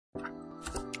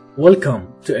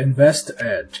Welcome to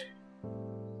InvestEd.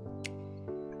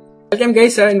 Welcome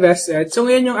guys sa InvestEd. So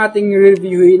ngayon yung ating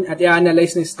reviewin at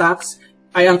i-analyze ng stocks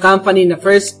ay ang company na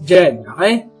FGEN.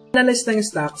 Okay? Analyze ng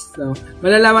stocks. No?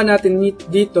 Malalaman natin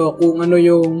dito kung ano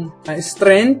yung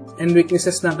strength and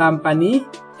weaknesses ng company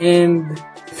and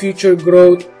future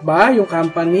growth ba yung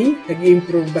company.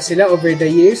 Nag-improve ba sila over the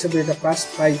years, over the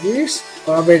past 5 years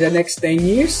or over the next 10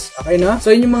 years. Okay, no?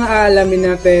 So yun yung mga aalamin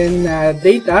natin na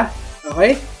data.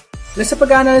 Okay? Nasa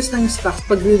pag-analyze ng stocks,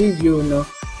 pag-review, no,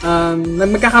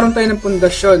 magkakaroon tayo ng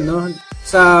pundasyon, no,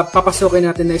 sa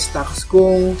papasukin natin na stocks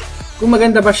kung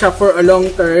maganda ba siya for a long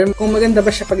term, kung maganda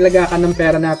ba siya paglagakan ng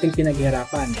pera nating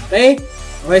pinaghirapan. Okay?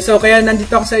 Okay, so kaya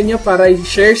nandito ako sa inyo para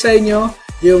i-share sa inyo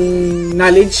yung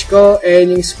knowledge ko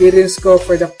and yung experience ko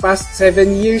for the past 7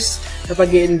 years na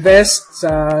pag-i-invest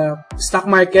sa stock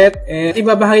market. And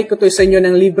ibabahagi ko to sa inyo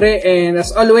ng libre. And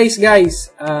as always guys,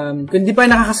 kung di pa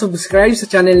nakaka-subscribe sa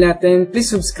channel natin,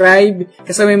 please subscribe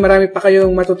kasi may marami pa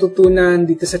kayong matututunan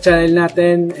dito sa channel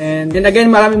natin. And again,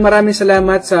 maraming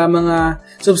salamat sa mga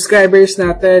subscribers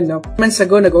natin. No? Months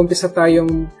ago, nag-umpisa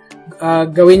tayong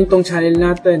gawin tong channel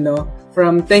natin, no?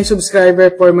 From 10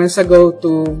 subscriber 4 months ago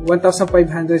to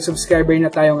 1,500 subscriber na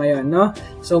tayo ngayon, no?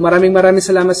 So, maraming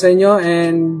salamat sa inyo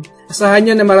and asahan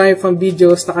nyo na marami pang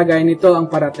videos na kagaya nito ang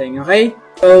parating, okay?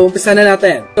 So, umpisa na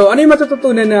natin. So, ano yung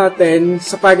matututunan natin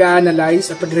sa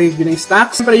pag-analyze at pag-review ng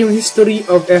stocks? Siyempre, yung history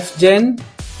of FGEN,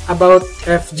 about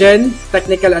FGEN,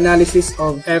 technical analysis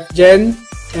of FGEN,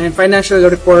 and financial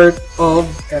report of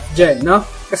FGEN, no?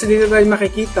 Kasi dito tayo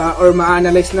makikita or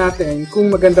ma-analyze natin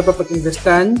kung maganda pa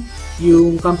pag-investan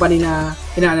yung company na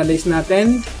ina-analyze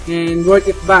natin and worth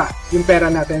it ba yung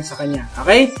pera natin sa kanya.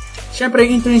 Okay? Siyempre,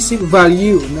 yung intrinsic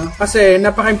value, no? Kasi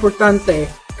napaka-importante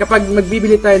kapag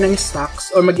magbibili tayo ng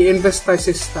stocks or mag-i-invest tayo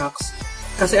sa stocks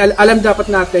kasi alam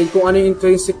dapat natin kung ano yung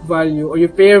intrinsic value or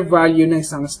yung fair value ng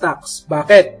isang stocks.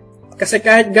 Bakit? Kasi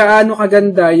kahit gaano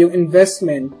kaganda yung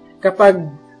investment, kapag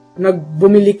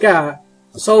nagbumili ka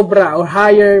sobra or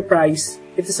higher price,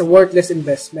 it is a worthless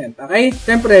investment. Okay?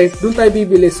 Siyempre, doon tayo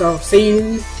bibili sa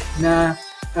sale na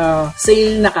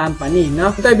company,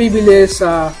 no? Doon tayo bibili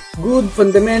sa good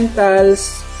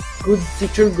fundamentals, good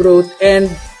future growth,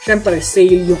 and siyempre,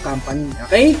 sale yung company.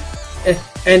 Okay?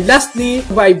 And lastly,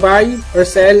 buy or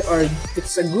sell, or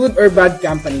it's a good or bad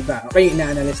company ba? Okay,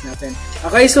 ina-analyze natin.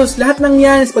 Okay, so lahat ng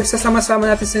yan, pagsasama-sama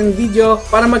natin sa video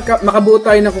para makabuo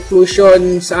tayo ng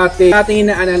conclusion sa ating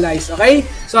ina-analyze. Okay?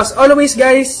 So as always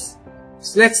guys,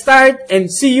 let's start and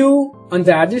see you on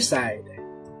the other side.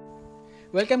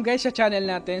 Welcome guys sa channel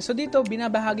natin. So dito,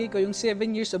 binabahagi ko yung 7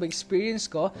 years of experience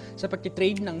ko sa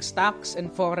pag-trade ng stocks and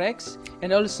Forex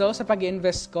and also sa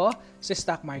pag-invest ko sa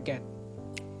stock market.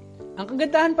 Ang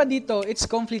kagandahan pa dito, it's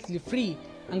completely free.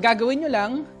 Ang gagawin nyo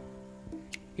lang,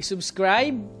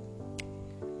 i-subscribe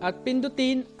at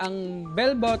pindutin ang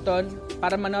bell button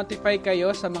para ma-notify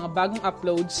kayo sa mga bagong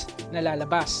uploads na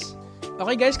lalabas.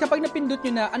 Okay guys, kapag napindot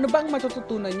nyo na, ano ba ang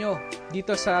matututunan nyo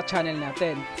dito sa channel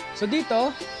natin? So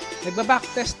dito,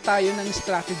 nagba-backtest tayo ng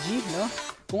strategy, no?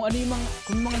 Kung ano yung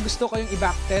mga gusto kayong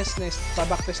i-backtest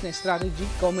na strategy,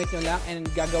 comment nyo lang and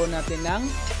gagawin natin ng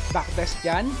backtest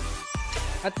dyan.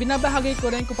 At binabahagi ko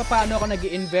rin kung paano ako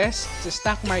nag-i-invest sa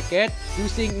stock market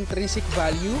using intrinsic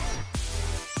value.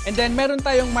 And then, meron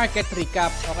tayong market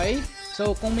recap, okay?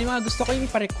 So, kung may mga gusto kayong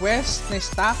ipa-request na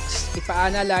stocks,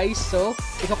 ipa-analyze, so,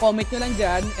 i-comment nyo lang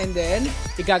dyan, and then,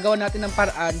 igagawa natin ng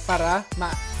paraan para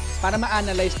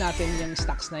ma-analyze natin yung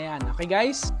stocks na yan. Okay,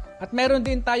 guys? At meron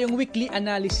din tayong weekly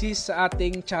analysis sa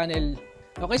ating channel.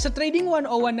 Okay, sa Trading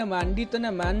 101 naman, dito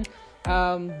naman,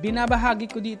 binabahagi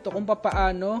ko dito kung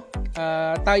paano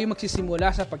tayo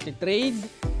magsisimula sa pag-trade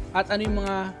at ano yung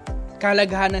mga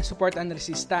kalagahan ng support and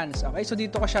resistance. Okay, so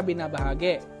dito ko siya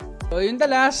binabahagi. So yung the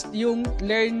last, yung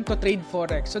learn to trade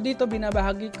Forex. So dito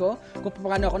binabahagi ko kung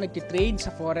paano ako nag-trade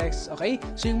sa Forex. Okay,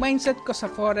 so yung mindset ko sa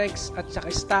Forex at saka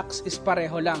stocks is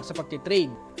pareho lang sa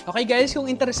pag-trade. Okay guys, kung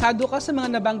interesado ka sa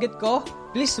mga nabanggit ko,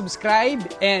 please subscribe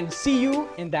and see you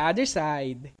in the other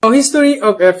side. So history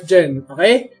of FGEN.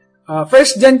 Okay,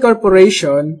 FGEN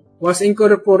Corporation was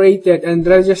incorporated and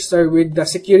registered with the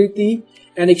Security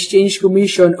and Exchange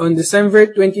Commission on December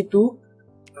 22,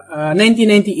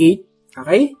 1998.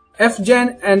 Okay?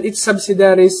 FGEN and its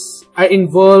subsidiaries are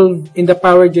involved in the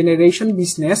power generation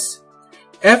business.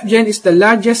 FGEN is the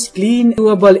largest clean,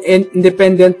 renewable, and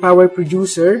independent power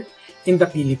producer in the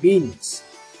Philippines.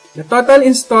 The total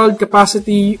installed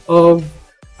capacity of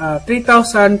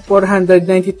 3,492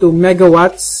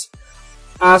 megawatts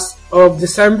as of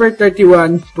December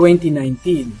 31,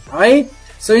 2019. Okay?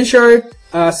 So in short,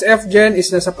 sa FGEN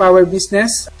is nasa power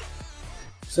business.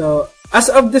 So As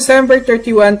of December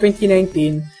 31,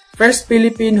 2019, First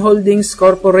Philippine Holdings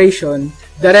Corporation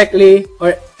directly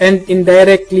and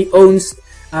indirectly owns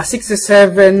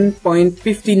 67.59%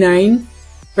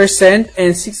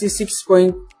 and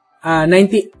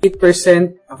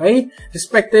 66.98%, okay,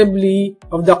 respectively,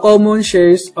 of the common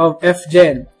shares of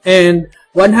FGEN, and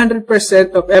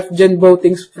 100% of FGEN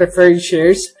Voting's preferred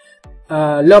shares,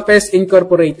 Lopez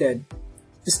Incorporated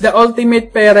is the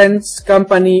ultimate parents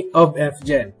company of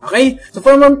FGEN. Okay? So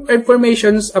for more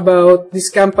informations about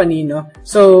this company, no?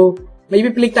 So,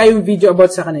 maybe play tayong video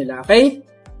about sa kanila, okay?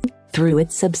 Through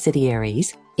its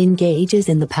subsidiaries, engages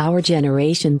in the power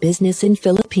generation business in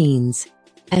Philippines.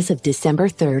 As of December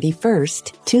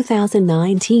 31st,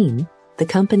 2019, the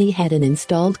company had an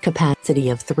installed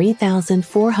capacity of 3,492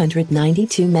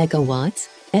 megawatts,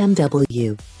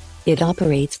 MW. It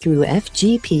operates through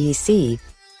FGPC,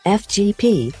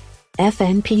 FGP,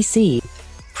 FNPC,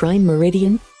 Prime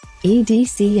Meridian,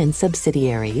 EDC and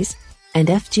subsidiaries, and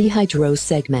FG Hydro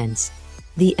segments.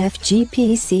 The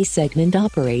FGPC segment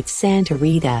operates Santa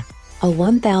Rita, a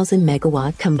 1,000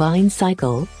 megawatt combined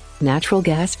cycle natural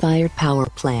gas-fired power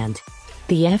plant.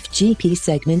 The FGP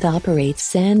segment operates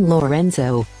San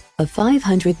Lorenzo, a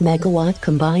 500 megawatt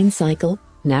combined cycle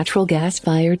natural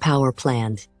gas-fired power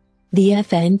plant. The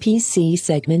FNPC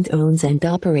segment owns and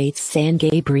operates San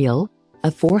Gabriel,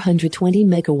 a 420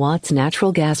 megawatts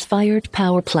natural gas-fired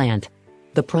power plant.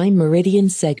 The Prime Meridian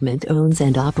segment owns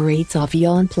and operates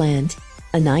Avion Plant,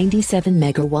 a 97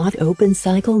 megawatt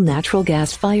open-cycle natural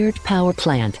gas-fired power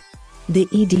plant. The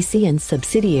EDC and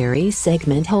subsidiary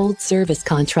segment holds service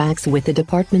contracts with the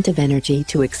Department of Energy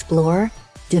to explore,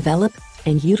 develop,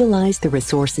 and utilize the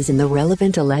resources in the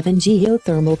relevant 11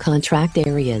 geothermal contract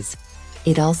areas.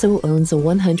 It also owns a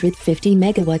 150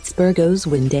 megawatt Spurgos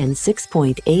wind and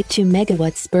 6.82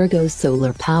 megawatt Spurgos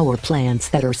solar power plants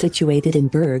that are situated in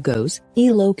Burgos,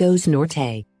 Ilocos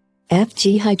Norte.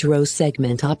 FG Hydro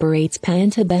segment operates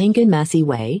Pantabangan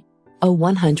Masiway, a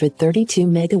 132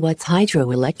 megawatts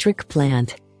hydroelectric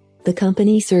plant. The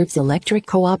company serves electric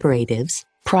cooperatives,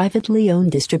 privately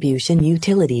owned distribution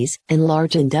utilities, and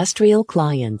large industrial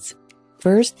clients.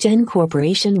 FirstGen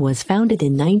Corporation was founded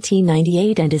in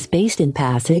 1998 and is based in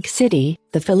Pasig City,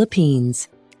 the Philippines.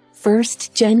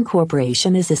 FirstGen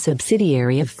Corporation is a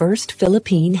subsidiary of First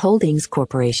Philippine Holdings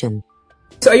Corporation.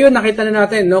 So ayun, nakita na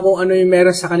natin, no, kung ano yung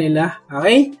meron sa kanila,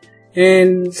 okay?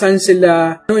 And saan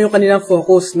sila, ano yung kanilang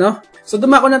focus, no? So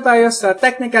dumako na tayo sa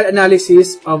technical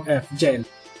analysis of FGEN.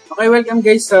 Okay, welcome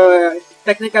guys sa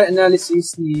technical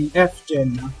analysis ni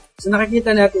FGEN, no? So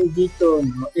nakikita natin dito,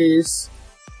 no, is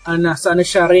nasa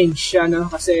siya, range siya, no?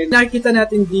 Kasi nakikita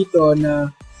natin dito na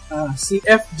si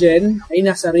FGEN ay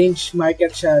nasa range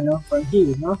market siya, no? From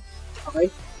here, no?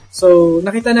 Okay? So,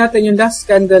 nakita natin yung last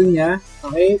candle niya,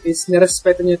 okay, is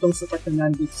nirespeto niya itong support na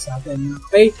nandito sa atin, no?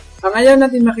 Okay? Ang ayaw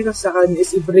natin makita sa kanya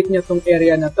is i-break niya itong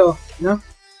area na to, no?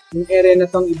 Yung area na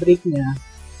itong i-break niya,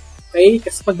 okay?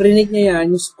 Kasi pag brinig niya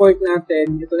yan, yung support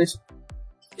natin, ito na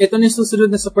yung susunod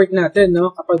na support natin,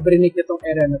 no? Kapag brinig niya itong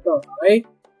area na to, okay?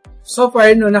 So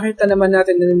far, no, nakita naman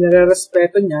natin na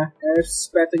nire-respeto niya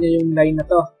yung line na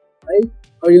to, okay?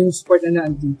 O yung support na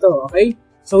nandito, okay?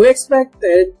 So, we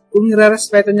expected, kung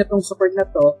nire-respeto niya itong support na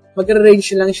to,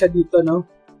 magre-range lang siya dito, no?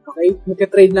 Okay?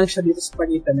 Magka-trade lang siya dito sa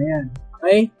pagitan na yan,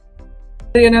 okay?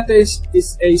 Area na to is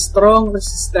a strong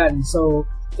resistance. So,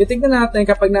 titignan natin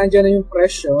kapag nandiyan na yung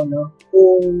presyo, no?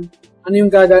 Kung ano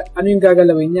yung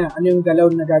gagalawin niya, ano yung galaw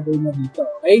na gagawin niya dito,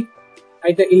 okay?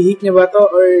 Either i-hit niya ba to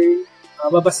or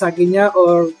babasagin niya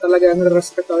or talagang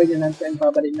respetuhin niya lang and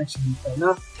babalik lang siya dito,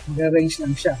 no? Mag-range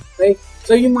lang siya, okay?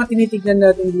 So, yung mga tinitignan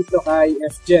natin dito kay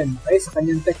FGEN, okay? Sa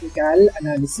kanyang technical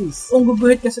analysis. Kung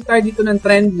guguhit kasi tayo dito ng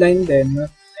trend line din, no?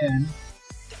 Ayan.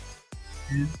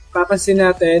 Ayan. Papansin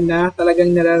natin na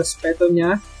talagang nare-respeto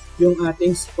niya yung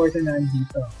ating support na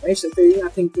nandito. Okay? So, ito yung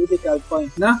ating critical point,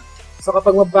 no? So,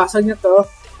 kapag mabasag niya to,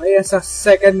 okay, sa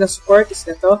second na support is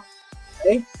ito,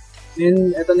 okay?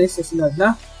 And ito na yung susunod,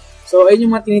 no? So, ayun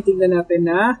yung mga tinitignan natin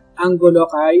na angulo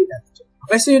kay FGEN.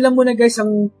 Okay, so yun lang muna guys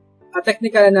ang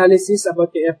technical analysis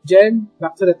about kay FGEN.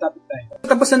 Back to the topic tayo.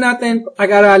 Tapos na natin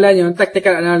pag-aralan yung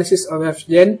technical analysis of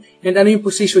FGEN and ano yung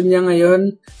position niya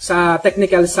ngayon sa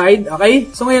technical side. Okay?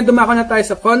 So, ngayon dumako na tayo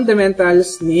sa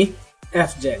fundamentals ni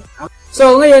FGEN. Okay?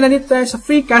 So, ngayon nandito tayo sa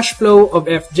free cash flow of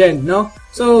FGEN, no?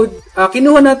 So,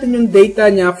 kinuha natin yung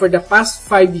data niya for the past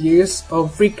 5 years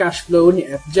of free cash flow ni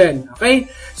FGEN.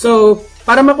 Okay? So,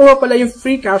 para makuha pala yung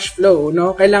free cash flow,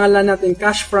 no, kailangan lang natin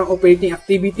cash from operating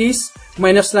activities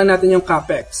minus lang natin yung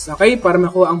capex. Okay? Para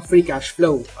makuha ang free cash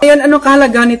flow. Ngayon, anong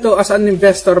kahalaga nito as an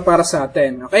investor para sa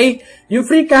atin? Okay? Yung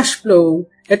free cash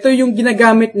flow, ito yung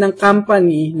ginagamit ng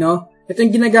company, no? ito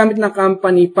yung ginagamit ng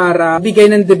company para bigay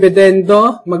ng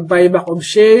dividendo, mag-buyback of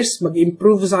shares,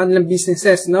 mag-improve sa kanilang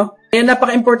businesses, no? Kaya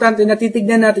napaka-importante na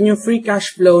titignan natin yung free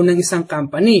cash flow ng isang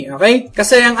company, okay?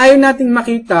 Kasi ang ayaw nating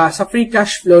makita sa free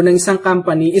cash flow ng isang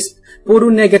company is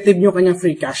puro negative yung kanyang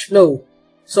free cash flow.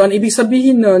 So, ang ibig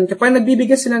sabihin nun, kapag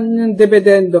nagbibigay sila ng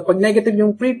dividendo, pag negative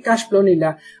yung free cash flow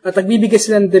nila, at nagbibigay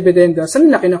sila ng dividendo, saan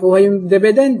nila kinakuha yung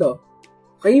dividendo?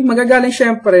 Okay, magagaling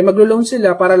syempre, maglo-loan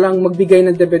sila para lang magbigay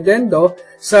ng dividendo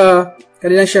sa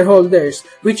kanilang shareholders.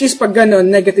 Which is pag gano'n,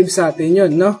 negative sa atin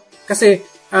yun, no? Kasi,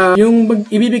 yung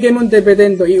ibibigay mong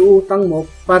dividendo, iuutang mo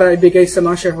para ibigay sa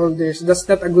mga shareholders. That's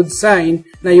not a good sign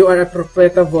na you are a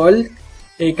profitable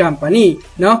company,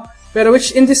 no? Pero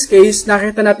which in this case,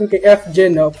 nakita natin kay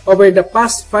FGEN, no? Over the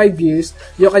past 5 years,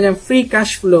 yung kanyang free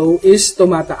cash flow is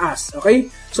tumataas,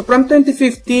 okay? So, from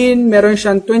 2015, meron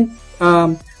siyang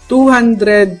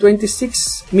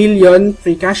 226 million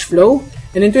free cash flow.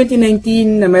 And in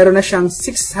 2019, na mayroon na siyang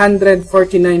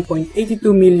 649.82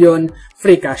 million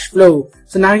free cash flow.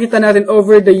 So nakikita natin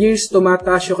over the years,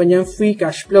 tumataas yung kanyang free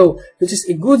cash flow, which is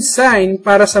a good sign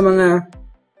para sa mga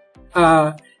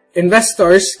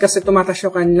investors kasi tumataas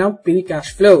yung kanyang free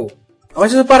cash flow.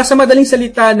 Okay, so para sa madaling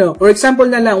salita, no, for example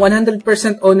na lang, 100%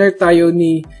 owner tayo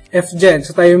ni FGEN.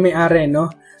 So tayo may-ari, no?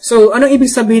 So, anong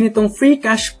ibig sabihin nitong free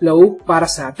cash flow para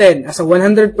sa atin as a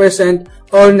 100%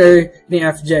 owner ni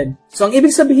FGEN? So, ang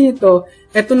ibig sabihin nito,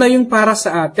 ito na yung para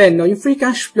sa atin, no? Yung free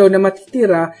cash flow na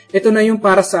matitira, ito na yung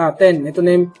para sa atin. Ito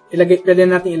na yung pwede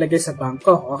natin ilagay sa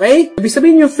bangko, okay? Ibig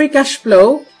sabihin yung free cash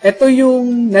flow, ito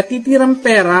yung natitirang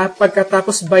pera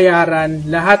pagkatapos bayaran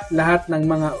lahat-lahat ng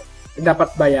mga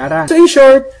dapat bayaran. So, in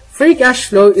short, free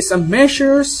cash flow is a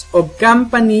measures of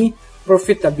company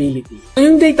profitability. So,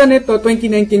 yung data nito,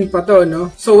 2019 pa to, no?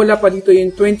 So, wala pa dito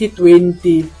yung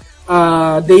 2020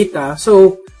 data.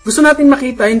 So, gusto natin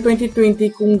makita in 2020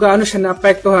 kung gaano siya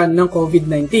naapektuhan ng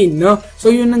COVID-19, no?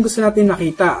 So, yun ang gusto natin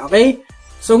makita, okay?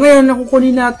 So, ngayon,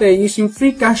 nakukunin natin is yung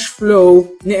free cash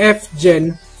flow ni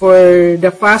FGEN for the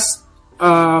past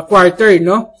quarter,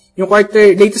 no? Yung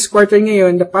latest quarter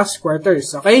ngayon, the past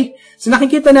quarters, okay? So,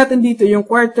 nakikita natin dito yung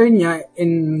quarter niya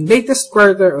in latest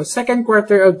quarter o second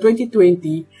quarter of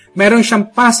 2020, meron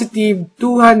siyang positive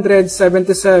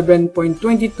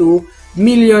 277.22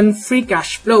 million free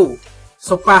cash flow.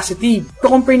 So, positive. So,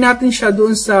 compare natin siya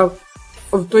doon sa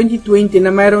of 2020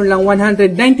 na mayroon lang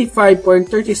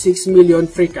 195.36 million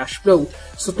free cash flow.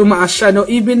 So, tumaas siya, no?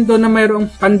 Even though na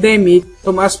mayroong pandemic,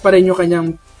 tumaas pa rin yung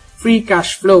kanyang free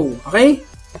cash flow, okay?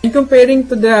 In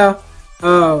comparing to the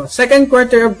second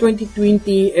quarter of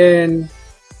 2020 and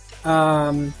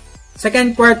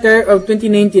second quarter of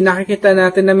 2019, nakikita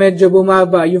natin na medyo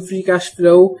bumaba yung free cash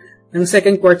flow ng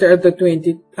second quarter of the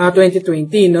 2020,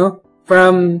 no?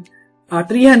 From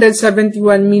 371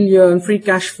 million free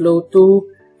cash flow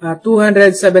to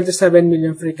 277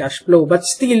 million free cash flow. But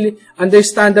still,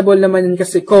 understandable naman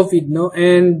kasi COVID, no?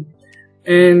 And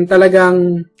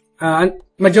talagang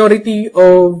majority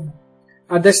of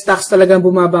the stocks talagang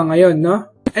bumaba ngayon,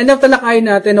 no? And talakayin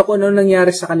natin kung ano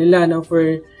nangyari sa kanila, no, for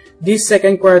this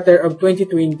second quarter of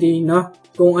 2020, no?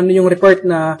 Kung ano yung report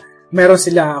na meron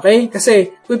sila, okay?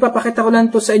 Kasi kung ipapakita ko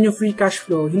lang to sa inyo free cash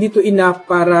flow, hindi to enough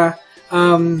para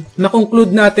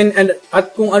na-conclude natin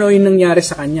at kung ano yung nangyari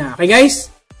sa kanya. Okay, guys?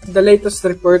 The latest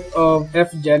report of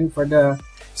FGEN for the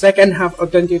second half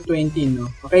of 2020,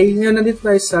 no? Okay, ngayon nandito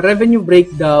tayo sa revenue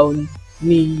breakdown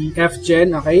ni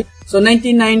FGEN, okay? So,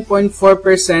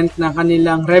 99.4% ng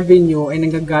kanilang revenue ay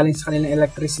nanggagaling sa kanilang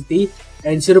electricity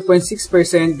and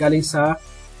 0.6% galing sa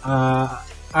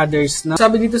others. Now,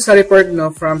 sabi dito sa report, no,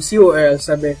 from COL,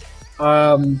 sabi,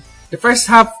 the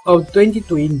first half of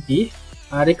 2020,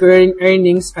 recurring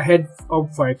earnings ahead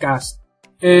of forecast.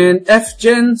 And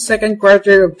FGEN second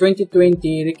quarter of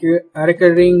 2020,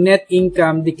 recurring net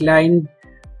income declined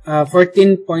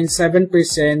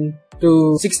 14.7%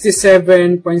 to $67.7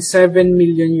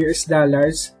 million US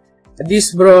dollars.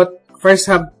 This brought first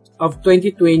half of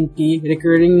 2020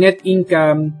 recurring net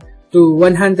income to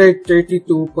 $132.6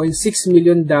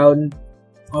 million, down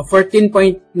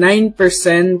 14.9%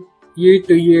 year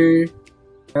to year.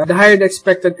 The higher than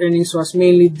expected earnings was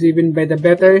mainly driven by the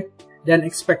better than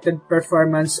expected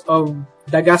performance of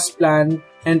the gas plant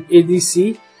and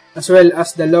EDC, as well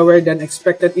as the lower than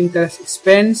expected interest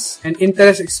expense, and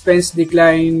interest expense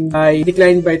declined by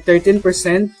 13%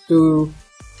 to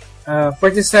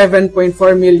 $47.4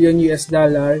 million US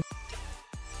dollar.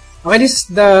 Okay, this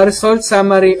is the result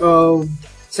summary of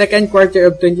second quarter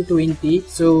of 2020.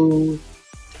 So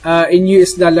in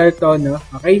US dollar to, no?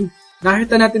 Okay.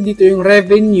 nakita natin dito yung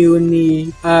revenue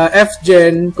ni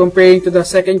FGEN comparing to the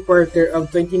second quarter of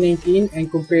 2019 and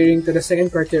comparing to the second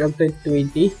quarter of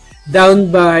 2020, down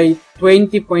by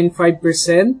 20.5%,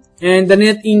 and the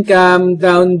net income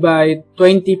down by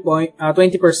 20%,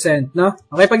 no?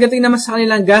 Okay, pagdating naman sa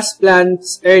kanilang gas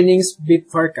plants earnings beat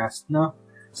forecast, no?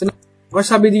 So, or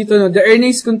sabi dito, no, the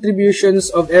earnings contributions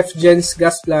of FGEN's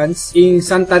gas plants in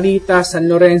Santa Rita, San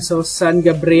Lorenzo, San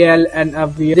Gabriel, and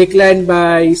Avia declined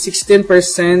by 16%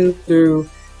 to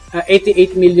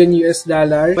 $88 million,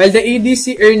 while the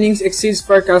ADC earnings exceeds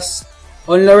forecast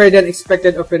on lower than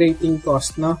expected operating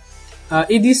cost, no?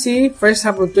 ADC first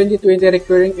half of 2020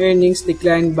 recurring earnings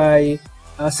declined by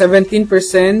 17%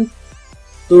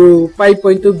 to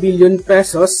 5.2 billion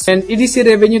pesos, and EDC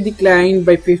revenue declined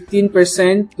by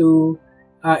 15% to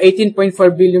 18.4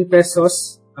 billion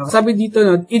pesos. Sabi dito,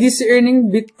 no, EDC earning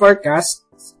beat forecast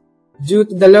due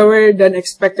to the lower than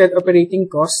expected operating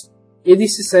cost.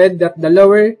 EDC said that the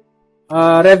lower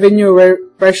revenue were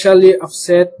partially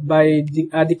offset by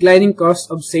declining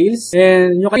cost of sales.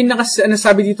 And yung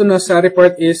pinaka-nasabi dito, no, sa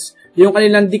report is yung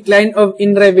kanilang decline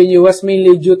in revenue was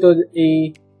mainly due to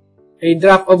a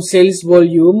drop of sales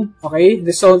volume, okay,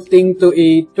 resulting to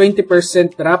a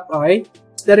 20% drop, okay.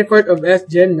 It's the report of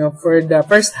FGEN, no, for the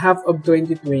first half of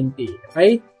 2020,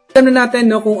 okay. Ano natin,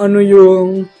 no, kung ano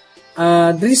yung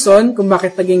reason kung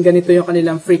bakit naging ganito yung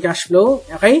kanilang free cash flow,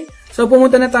 okay. So,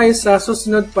 pumunta na tayo sa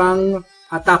susunod pang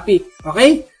topic,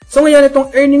 okay. So, ngayon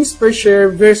itong earnings per share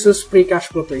versus free cash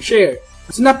flow per share.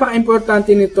 So,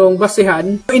 napaka-importante nitong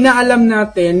basehan. Inaalam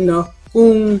natin, no,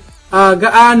 kung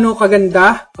gaano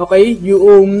kaganda, okay,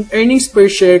 yung earnings per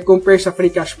share compare sa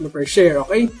free cash flow per share,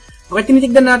 okay? Okay,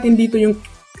 tinitignan natin dito yung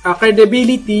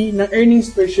credibility ng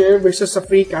earnings per share versus sa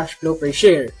free cash flow per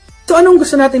share. So, anong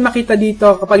gusto natin makita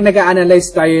dito kapag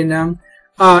nag-a-analyze tayo ng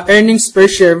earnings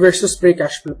per share versus free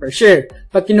cash flow per share?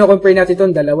 Pag kino-compare natin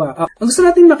itong dalawa. Ang gusto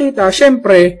natin makita,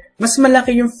 syempre, mas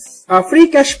malaki yung free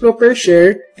cash flow per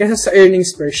share kaysa sa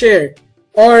earnings per share.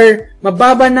 Or,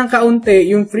 mababa ng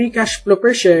kaunti yung free cash flow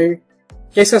per share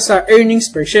kaysa sa earnings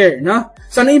per share, no?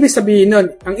 So, ano ibig sabihin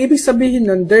nun? Ang ibig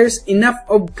sabihin nun, there's enough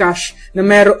of cash na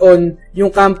meron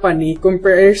yung company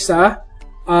compare sa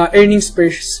earnings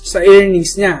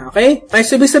niya, okay? Ay,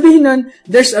 so ibig sabihin nun,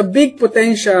 there's a big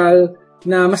potential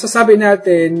na masasabi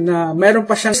natin na meron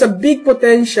pa siyang big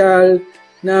potential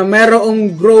na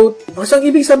merong growth. So, ang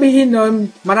ibig sabihin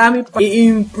nun, marami pa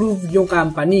i-improve yung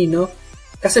company, no?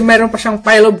 Kasi meron pa siyang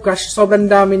pile of cash, sobrang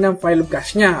dami ng pile of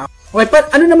cash niya. Okay,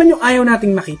 ano naman yung ayaw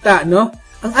nating makita, no?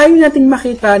 Ang ayaw nating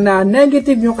makita na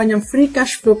negative yung kanyang free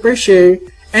cash flow per share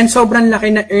and sobrang laki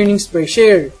na earnings per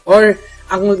share. Or,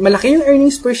 ang malaki yung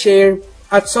earnings per share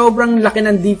at sobrang laki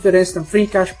ng difference ng free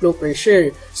cash flow per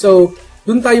share. So,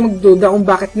 dun tayo magduda kung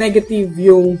bakit negative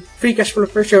yung free cash flow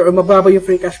per share o mababa yung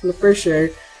free cash flow per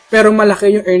share pero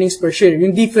malaki yung earnings per share.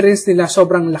 Yung difference nila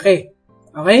sobrang laki.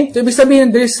 Okay? So, ibig sabihin,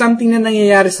 there's something na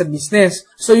nangyayari sa business.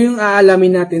 So, yung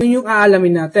aalamin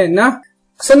natin, no?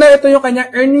 So, na ito yung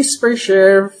kanyang earnings per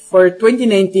share for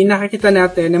 2019. Nakikita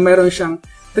natin na mayroon siyang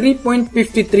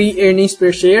 3.53 earnings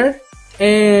per share.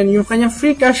 And yung kanyang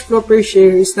free cash flow per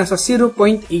share is nasa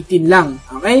 0.18 lang.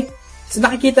 Okay? So,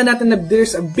 nakikita natin na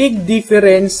there's a big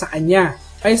difference sa kanya.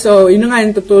 Okay? So, yun nga,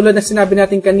 yung tutulad na sinabi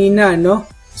natin kanina, no?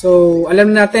 So,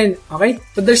 alam natin, okay?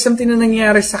 So, there's something na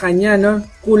nangyayari sa kanya, no?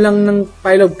 Kulang ng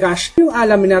pile of cash. Yung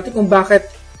alamin natin kung bakit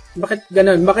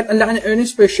ganun. Bakit ang laki ng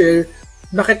earnings per share?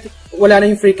 Bakit wala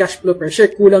na yung free cash flow per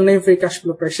share? Kulang na yung free cash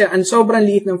flow per share. And sobrang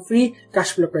liit ng free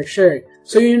cash flow per share.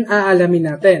 So, yun yung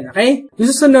aalamin natin, okay? Yung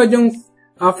susunod, yung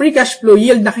free cash flow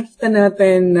yield, nakikita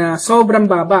natin na sobrang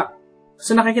baba.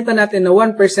 So, nakikita natin na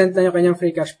 1% na yung kanyang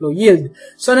free cash flow yield.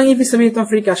 So, anong ibig sabihin itong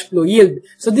free cash flow yield?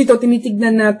 So, dito,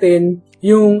 tinitignan natin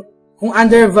yung kung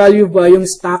undervalue ba yung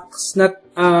stocks na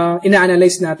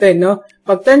ina-analyze natin, no?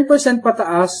 Pag 10%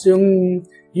 pataas yung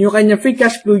kanyang free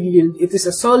cash flow yield, it is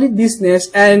a solid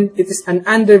business and it is an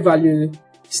undervalued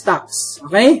stocks.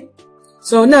 Okay?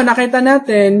 So, now, nakita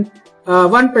natin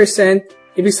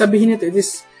 1%, ibig sabihin nito, it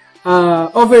is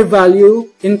overvalue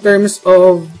in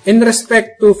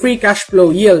respect to free cash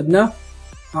flow yield, no?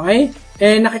 Okay?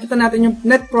 And nakikita natin yung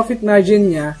net profit margin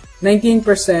niya,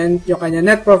 19% yung kanya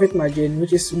net profit margin,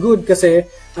 which is good kasi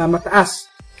mataas.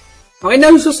 Okay,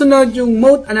 now susunod yung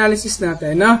moat analysis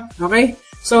natin, no? Okay?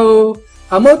 So,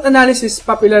 moat analysis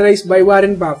popularized by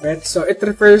Warren Buffett. So, it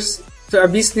refers to a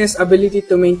business ability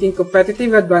to maintain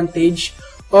competitive advantage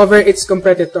over its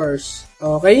competitors.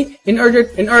 Okay? In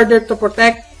order to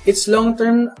protect its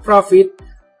long-term profit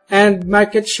and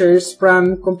market shares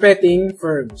from competing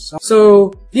firms. So,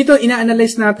 dito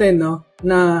ina-analyze natin, no,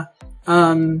 na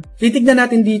titignan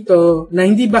natin dito na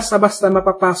hindi basta-basta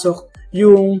mapapasok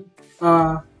yung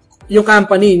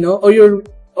company, no?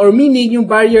 Or meaning yung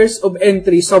barriers of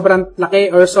entry sobrang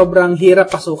laki or sobrang hirap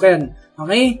pasukin.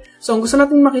 Okay? So, ang gusto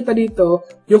natin makita dito,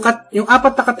 yung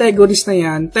apat na categories na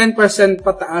yan, 10%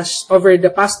 pataas over the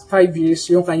past 5 years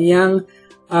yung kanyang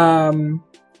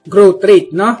growth rate,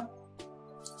 no?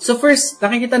 So, first,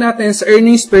 nakikita natin sa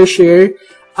earnings per share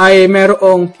ay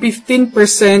merong 15%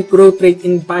 growth rate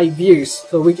in 5 years.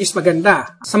 So, which is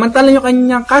maganda. Samantalang yung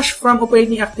kanyang cash from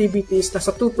operating activities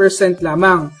nasa 2%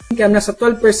 lamang. Income nasa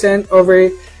 12%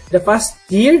 over the past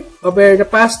year, over the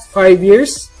past 5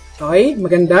 years. Okay,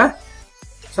 maganda.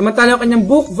 Samantalang yung kanyang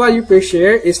book value per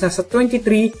share is nasa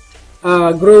 23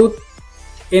 growth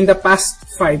in the past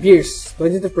 5 years.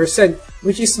 22%,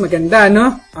 which is maganda,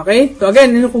 no? Okay? So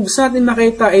again, yung kung gusto natin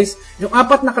makita is, yung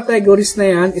apat na categories na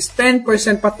yan is 10%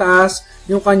 pataas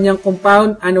yung kanyang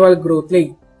compound annual growth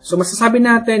rate. So masasabi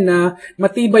natin na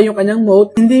matibay yung kanyang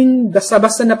moat, hindi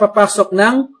basta-basta napapasok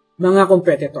ng mga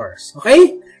competitors.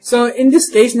 Okay? So in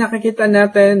this case, nakikita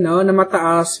natin, no, na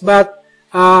mataas, but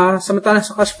samantalang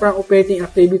sa cash from operating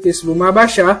activities, bumaba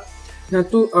siya ng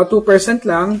 2%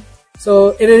 lang.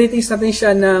 So, i-ratings natin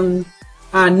siya ng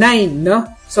 9, no?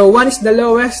 So, 1 is the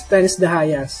lowest, 10 is the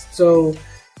highest. So,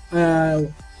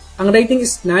 ang rating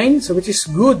is 9, so which is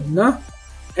good, no?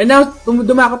 And now,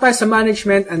 dumako tayo sa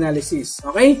management analysis.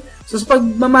 Okay? So,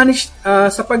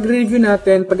 sa pag-review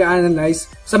natin, pag-analyze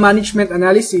sa management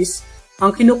analysis,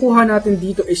 ang kinukuha natin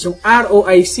dito is yung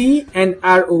ROIC and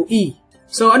ROE.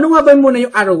 So, ano nga ba muna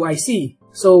yung ROIC?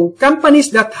 So,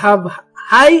 companies that have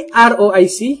high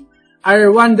ROIC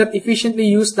are one that efficiently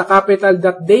use the capital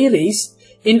that they raise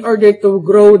in order to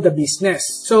grow the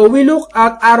business. So, we look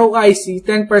at ROIC,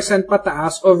 10%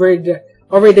 pataas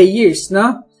over the years,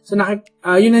 no? So,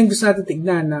 yun ang gusto natin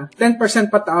tignan na 10%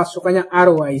 pataas yung kanyang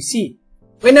ROIC.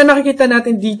 Kaya na nakikita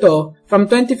natin dito, from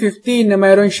 2015 na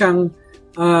mayroon siyang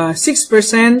 6%,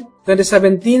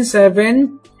 2017,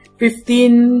 7%,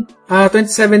 2017,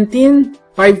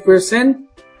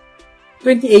 5%,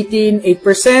 2018,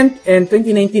 8%, and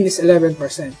 2019 is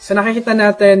 11%. So, nakikita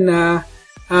natin na,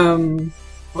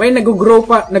 okay, nag-grow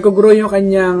yung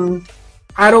kanyang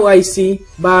ROIC,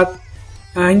 but,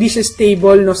 hindi siya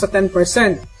stable, no, sa 10%.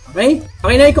 Okay?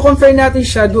 Okay, na i-compare natin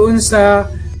siya doon sa,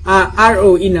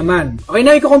 ROE naman. Okay,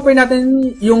 na i-compare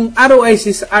natin yung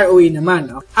ROIC sa ROE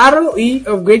naman. ROE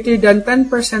of greater than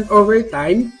 10% over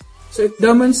time, so it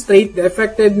demonstrates the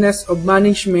effectiveness of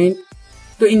management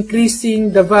to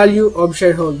increasing the value of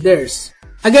shareholders.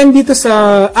 Again, dito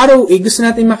sa ROE, gusto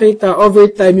natin makita over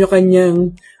time yung kanyang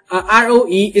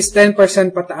ROE is 10%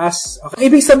 pataas. Okay.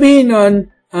 Ibig sabihin nun,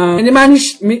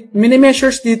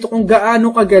 mini-measures dito kung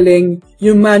gaano kagaling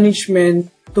yung management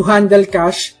to handle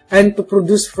cash and to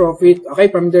produce profit,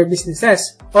 okay, from their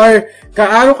businesses. Or,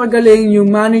 gaano kagaling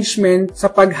yung management sa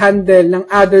pag-handle ng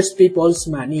others people's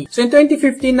money. So, in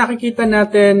 2015, nakikita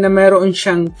natin na meron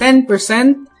siyang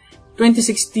 10%,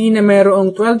 2016 na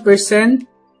mayroong 12%,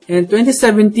 and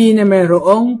 2017 na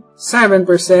mayroong 7%,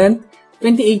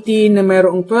 2018 na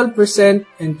mayroong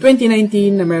 12%, and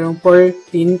 2019 na mayroong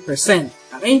 14%.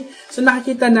 Okay? So,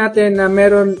 nakikita natin na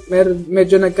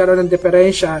medyo nagkaroon ng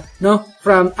diferensya, no,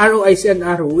 from ROIC and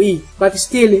ROE. But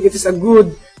still, it is a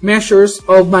good measures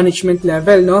of management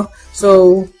level, no?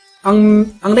 So, ang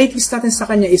ratings natin sa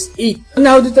kanya is 8.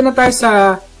 Now, dito na tayo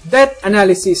sa debt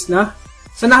analysis, no?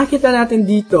 So, nakikita natin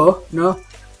dito, no,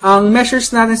 ang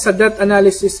measures natin sa debt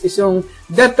analysis is yung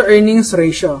debt to earnings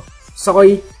ratio. So,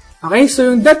 okay, so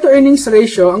yung debt to earnings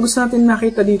ratio, ang gusto natin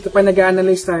makita dito pag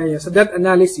nag-analyze tayo sa debt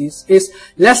analysis is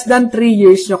less than 3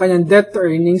 years yung kanyang debt to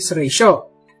earnings ratio.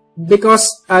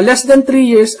 Because less than 3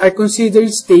 years are considered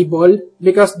stable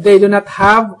because they do not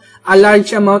have a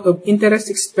large amount of interest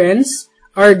expense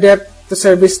or debt to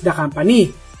service the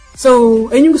company. So,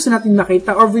 ayun yung gusto natin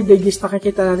makita. Over the years,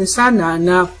 nakikita natin sana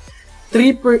na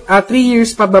 3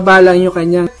 years pababa lang yung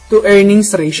kanyang to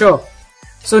earnings ratio.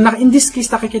 So, in this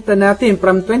case, nakikita natin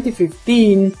from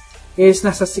 2015 is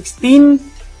nasa 16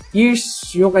 years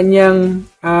yung kanyang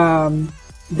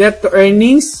debt to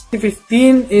earnings.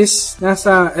 2015 is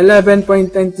nasa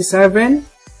 11.27.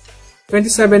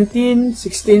 2017,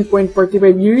 16.45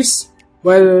 years.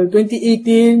 While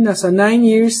 2018, nasa 9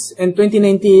 years, and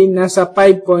 2019, nasa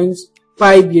 5.5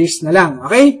 years na lang.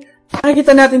 Okay?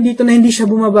 Nakikita natin dito na hindi siya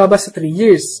bumababa sa 3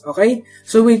 years. Okay?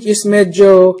 So, which is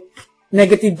medyo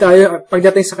negative tayo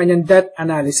pagdating sa kanyang debt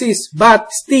analysis.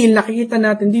 But, still, nakikita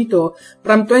natin dito,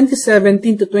 from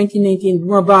 2017 to 2019,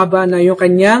 bumababa na yung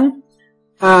kanyang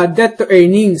debt to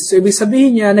earnings. So, ibig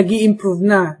sabihin niya, nag-i-improve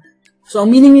na. So,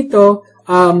 ang meaning nito,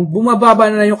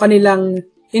 bumababa na yung kanilang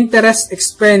interest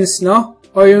expense, no?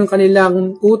 O yung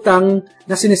kanilang utang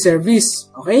na siniservice.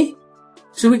 Okay?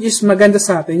 So, which is maganda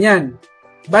sa atin yan.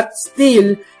 But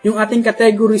still, yung ating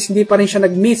categories, hindi pa rin siya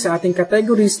nag-meet sa ating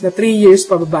categories na 3 years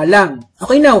pababa lang.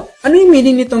 Okay, now, ano yung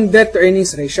meaning nitong debt to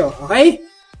earnings ratio? Okay?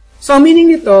 So,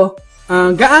 meaning nito,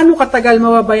 gaano katagal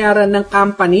mababayaran ng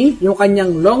company yung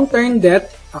kanyang long-term debt,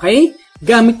 okay?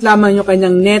 Gamit lamang yung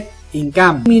kanyang net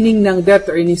income. Meaning ng debt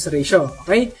to earnings ratio,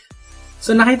 okay?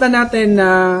 So, nakita natin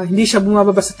na hindi siya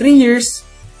bumababa sa 3 years.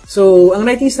 So, ang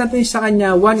ratings natin sa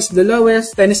kanya, 1 is the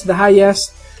lowest, 10 is the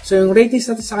highest. So, yung ratings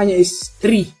natin sa kanya is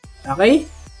 3. Okay?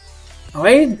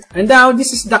 Okay? And now,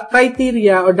 this is the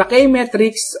criteria or the key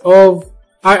metrics of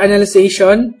our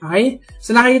analyzation. Okay?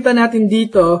 So, nakikita natin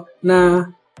dito na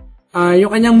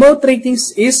yung kanyang moat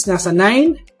ratings is nasa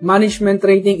 9. Management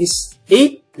rating is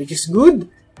 8, which is good.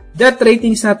 Debt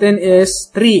ratings natin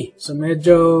is 3. So,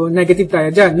 medyo negative tayo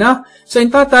dyan, no? So, in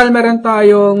total, meron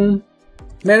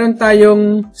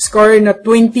tayong score na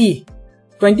 20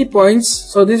 points.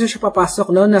 So, dito siya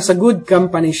papasok, no? Nasa good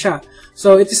company siya.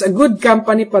 So, it is a good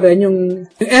company pa rin. Yung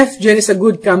FGEN is a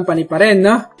good company pa rin,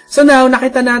 no? So, now,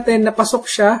 nakita natin na pasok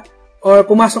siya or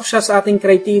pumasok siya sa ating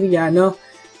criteria, no?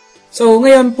 So,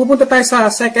 ngayon, pupunta tayo sa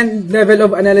second level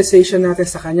of analyzation natin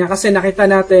sa kanya kasi nakita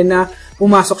natin na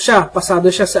pumasok siya,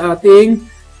 pasado siya sa ating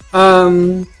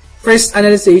first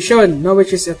analyzation, no,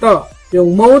 which is ito,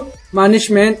 yung moat,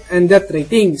 management, and debt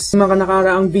ratings. Mga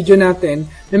nakaraang video natin,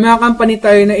 may mga company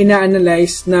tayo na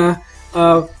ina-analyze na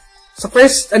sa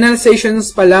first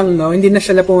analyzations pa lang, no, hindi na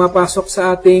siya na pumapasok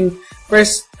sa ating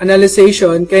first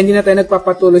analyzation, kaya hindi na tayo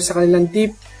nagpapatuloy sa kanilang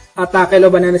deep tackle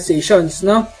of analyzations,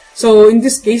 no? So, in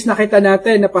this case, nakita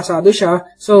natin na pasado siya.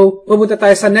 So, pupunta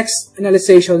tayo sa next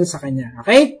analyzation sa kanya.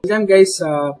 Okay? Yan guys,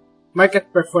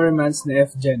 market performance na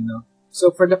FGEN, no?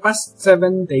 So, for the past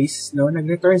 7 days, no,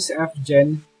 nag-return si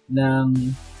FGEN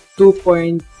ng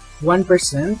 2.1%,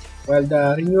 while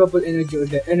the renewable energy or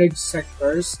the energy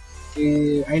sectors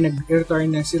ay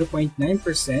nag-return ng 0.9%,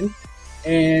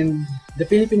 and the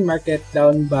Philippine market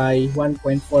down by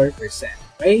 1.4%.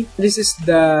 Okay? This is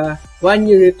the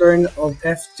 1-year return of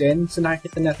FGEN. So,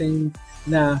 nakikita natin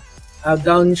na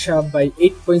down siya by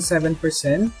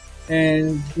 8.7%,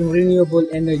 and yung renewable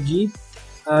energy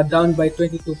down by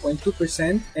 22.2%,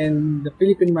 and the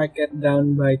Philippine market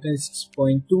down by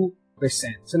 26.2%.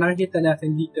 So, nakikita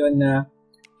natin dito na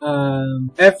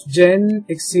FGEN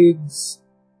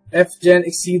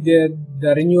exceeded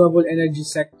the renewable energy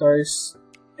sectors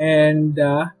and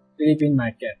the Philippine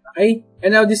market. Okay?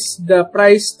 And now, this is the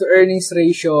price to earnings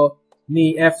ratio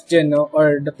ni FGEN, no?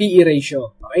 Or the PE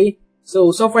ratio. Okay?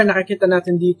 So far, nakikita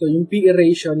natin dito yung PE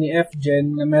ratio ni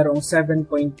FGEN na merong 7.2,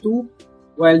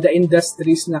 while the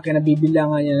industries na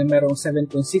kinabibilangan niya na merong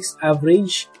 7.6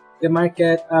 average. The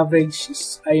market average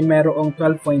ay merong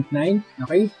 12.9.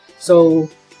 Okay? So,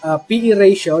 PE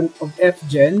ratio of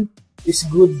FGEN is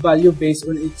good value based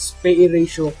on its PE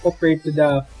ratio compared to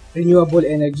the renewable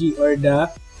energy or the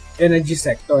energy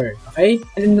sector. Okay?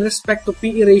 And in respect to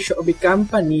PE ratio of a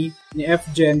company ni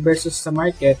FGEN versus sa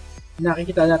market,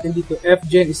 nakikita natin dito,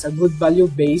 FGEN is a good value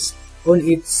based on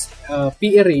its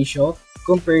PE ratio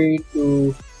compared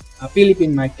to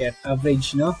Philippine market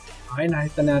average, no? Okay,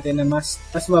 nakita natin na mas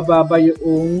mababa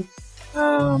yung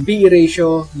PE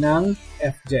ratio ng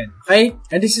FGEN. Okay?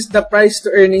 And this is the price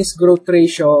to earnings growth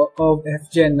ratio of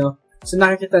FGEN, no? So,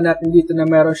 nakikita natin dito na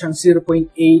meron siyang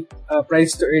 0.8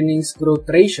 price to earnings growth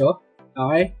ratio.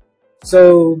 Okay?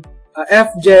 So,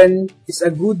 FGEN is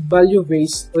a good value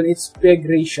based on its PEG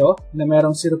ratio na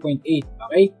merong 0.8.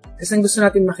 Okay? Kasi ang gusto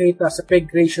natin makita sa PEG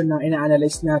ratio na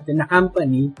ina-analyze natin na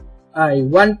company ay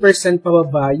 1%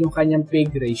 pababa yung kanyang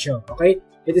PEG ratio. Okay?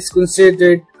 It is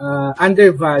considered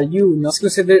undervalue, no? It's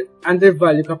considered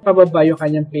undervalue kapag pababa yung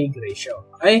kanyang PEG ratio.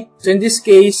 Okay? So, in this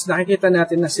case, nakikita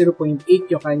natin na 0.8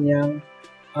 yung kanyang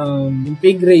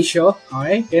PEG ratio.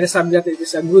 Okay? Kaya nasabi natin it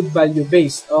is a good value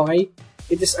based. Okay?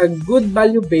 It is a good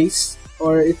value based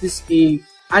or it is a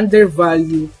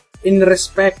undervalue in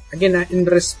respect, again, in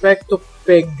respect to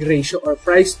PEG ratio or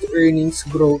price to earnings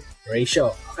growth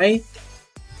ratio. Okay?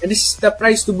 And this is the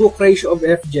price to book ratio of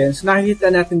FGEN. So, nakikita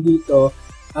natin dito,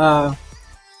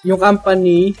 yung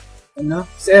company,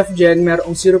 sa FGEN,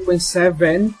 merong 0.7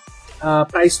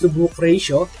 price to book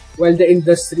ratio, while the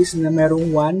industries na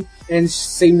merong 1, and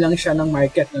same lang siya ng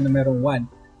market na merong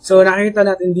 1. So, nakikita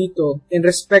natin dito, in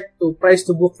respect to price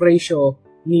to book ratio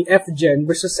ni FGEN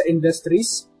versus sa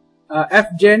industries,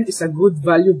 FGEN is a good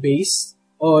value based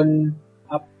on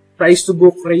price to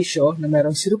book ratio na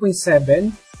merong 0.7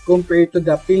 compared to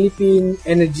the Philippine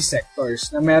energy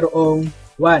sectors na merong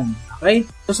 1. Okay?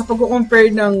 So, sa pag-compare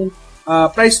ng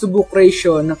price to book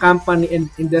ratio ng company and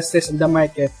industries in the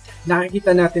market,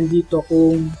 nakikita natin dito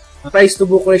kung price to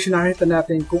book ratio, nakikita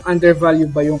natin kung undervalue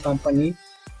ba yung company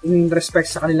in respect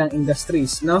sa kanilang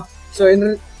industries, no? So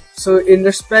in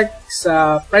respect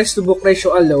sa price to book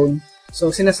ratio alone,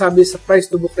 so sinasabi sa price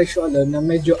to book ratio alone na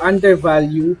medyo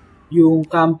undervalue yung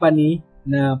company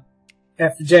na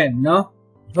FGEN, no?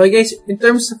 Okay guys, in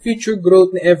terms of future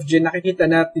growth ni FGEN, nakikita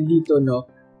natin dito, no?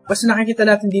 Kasi nakikita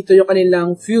natin dito yung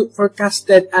kanilang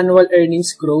forecasted annual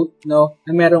earnings growth, no?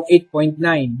 Na merong 8.9,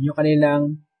 yung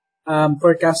kanilang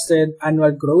forecasted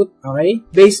annual growth, okay?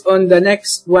 Based on the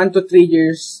next 1 to 3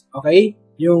 years, okay?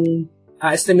 Yung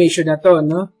estimation na to,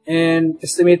 no? And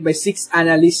estimate by 6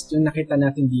 analysts yung nakita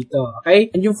natin dito,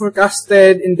 okay? And yung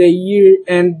forecasted in the year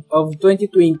end of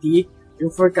 2020,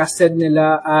 yung forecasted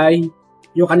nila ay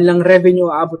yung kanilang revenue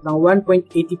aabot ng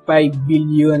 1.85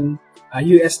 billion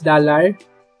US dollar,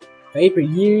 okay, per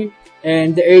year.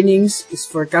 And the earnings is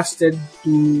forecasted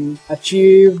to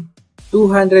achieve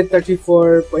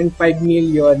 234.5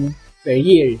 million per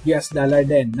year, US dollar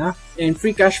din, no? And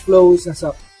free cash flow is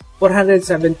nasa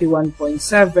 471.7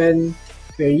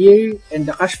 per year, and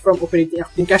the cash from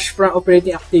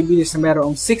operating activities na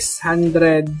merong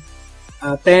 610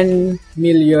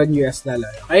 million US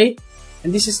dollar, okay? And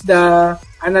this is the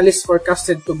analyst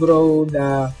forecasted to grow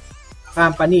the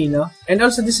company, no? And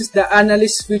also this is the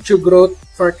analyst future growth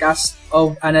forecast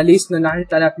of analyst na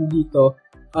nakita natin dito.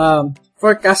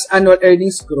 Forecast annual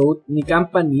earnings growth ni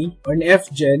company or ni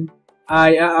FGEN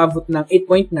ay aabot ng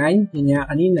 8.9, yun nga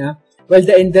kanina, while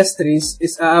the industries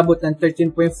is aabot ng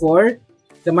 13.4,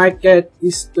 the market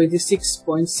is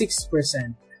 26.6%.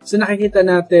 So nakikita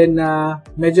natin na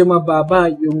medyo mababa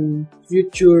yung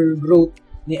future growth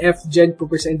ni FGEN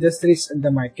compared sa industries and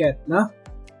the market, no?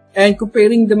 And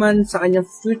comparing naman sa kanyang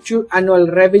future annual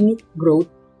revenue growth,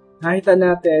 nakita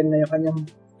natin na yung kanyang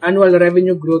annual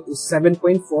revenue growth is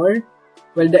 7.4,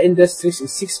 while the industries is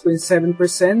 6.7%,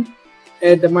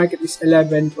 and the market is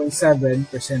 11.7%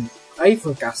 ay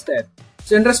forecasted.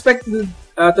 So in respect to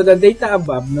the data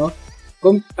above, no,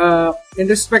 in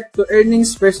respect to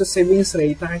earnings versus savings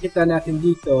rate, nakikita natin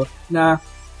dito na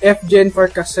FGEN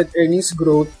forecasted earnings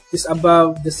growth is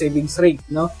above the savings rate,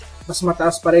 no? Mas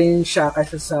mataas pa rin siya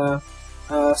kaysa sa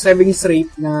savings rate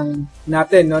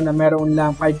natin, no, na meron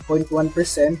lang 5.1%,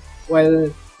 while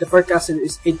the forecasted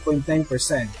is 8.9%.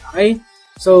 Okay?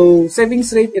 So, savings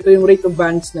rate, ito yung rate of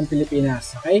banks ng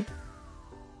Pilipinas. Okay?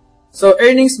 So,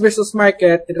 earnings versus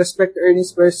market, in respect to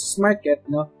earnings versus market,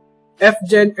 no,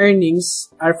 FGEN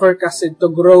earnings are forecasted to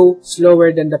grow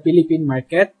slower than the Philippine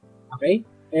market. Okay?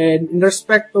 And in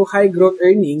respect to high growth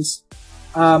earnings,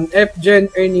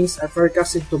 FGEN earnings are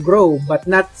forecasted to grow but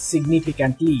not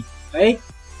significantly. Okay?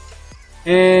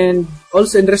 And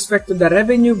also in respect to the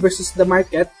revenue versus the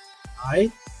market,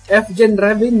 okay, FGEN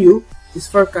revenue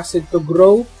is forecasted to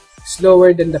grow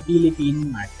slower than the Philippine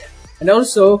market. And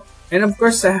also, and of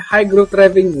course, sa high growth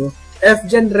revenue,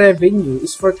 FGEN revenue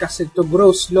is forecasted to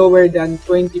grow slower than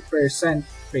 20%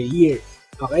 per year.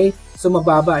 Okay? So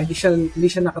mababa, hindi siya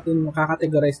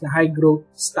nakakategorize na high growth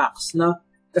stocks, no?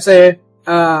 Kasi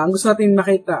ang gusto natin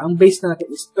makita, ang base natin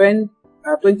is 20%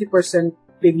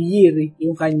 per year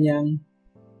yung kanyang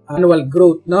annual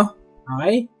growth, no?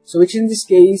 Okay? So which in this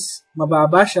case,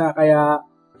 mababa siya, kaya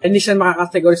hindi siya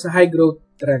makakategorize na high growth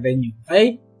revenue.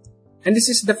 Okay? And this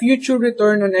is the future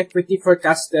return on equity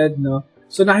forecasted, no?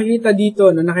 So nakikita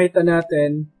dito, no, nakita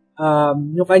natin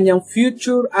yung kanyang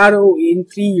future ROE in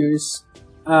 3 years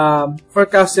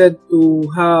forecasted to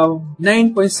have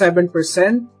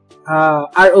 9.7%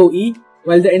 ROE,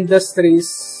 while the industries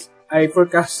ay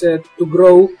forecasted to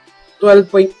grow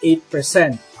 12.8%.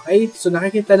 Okay? So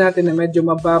nakikita natin na medyo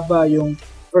mababa yung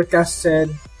forecasted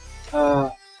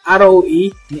ROE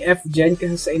ni FGEN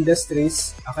kasi sa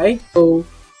industries. Okay? So,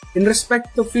 in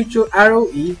respect to future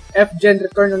ROE, FGEN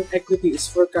return on equity is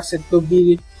forecasted to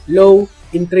be low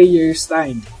in 3 years'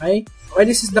 time. Okay? Okay,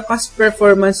 this is the past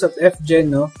performance of FGEN,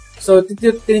 no? So,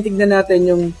 tinitignan natin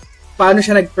yung paano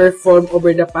siya nag-perform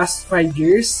over the past 5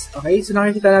 years. Okay? So,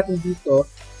 nakikita natin dito,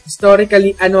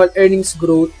 historically, annual earnings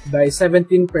growth by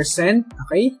 17%.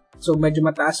 Okay? So, medyo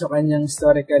mataas yung kanyang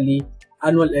historically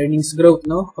annual earnings growth,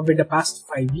 no, over the past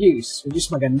 5 years, which is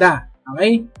maganda.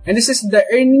 Okay? And this is the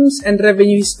earnings and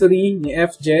revenue history ni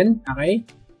FGEN. Okay?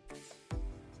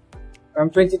 From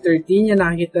 2013, yan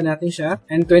nakikita natin siya.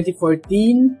 And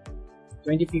 2014,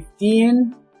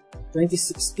 2015,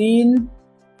 2016,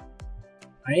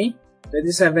 okay?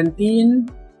 2017,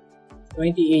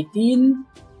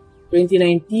 2018,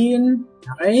 2019,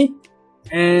 okay?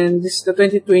 And this is the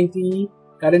 2020,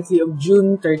 currently of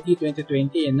June 30,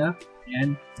 2020, no?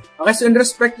 Ayan. Okay, so in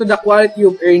respect to the quality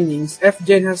of earnings,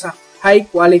 FGEN has a high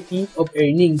quality of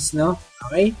earnings, no?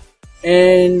 Okay?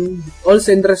 And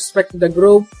also in respect to the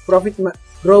growing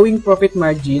profit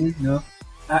margin, no?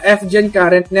 FGEN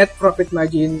current net profit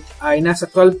margin ay nasa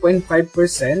 12.5%,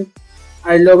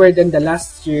 are lower than the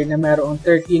last year na mayroong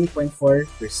 13.4%.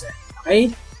 Okay?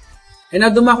 And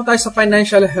now, dumako tayo sa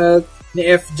financial health ni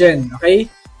FGEN. Okay?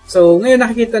 So, ngayon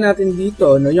nakikita natin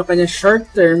dito, no, yung kanyang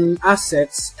short-term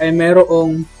assets ay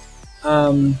mayroong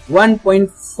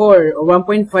 1.4 o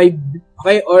 1.5,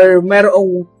 okay? Or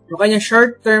mayroong, yung kanyang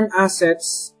short-term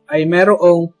assets ay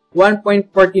mayroong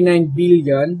 1.49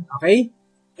 billion, okay?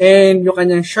 And yung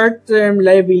kanyang short-term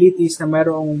liabilities na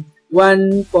mayroong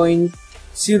 1.02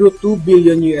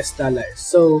 billion US dollars.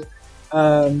 So,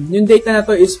 yung data na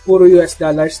to is puro US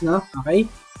dollars, no? Okay?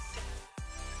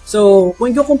 So,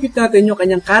 kung i-compute natin yung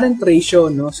kanyang current ratio,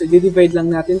 no? So, i-divide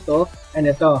lang natin to and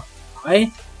ito.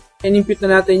 Okay? And impute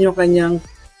na natin yung kanyang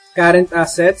current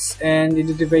assets and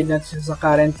i-divide natin sa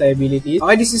current liabilities.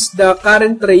 Okay, this is the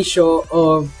current ratio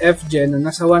of FGEN, no?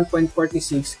 Nasa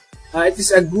 1.46. It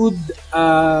is a good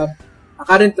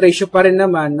current ratio pa rin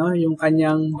naman, no? Yung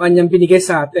kanyang binigay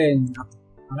sa atin.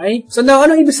 Okay? So now,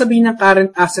 anong ibig sabihin ng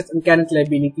current assets and current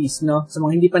liabilities, no? Sa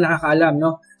mga hindi pa nakakaalam,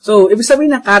 no? So, ibig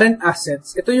sabihin ng current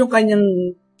assets, ito yung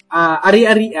kanyang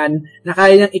ari-arian na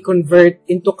kaya niyang i-convert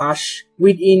into cash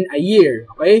within a year,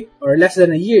 okay? Or less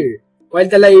than a year. While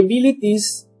the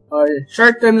liabilities, or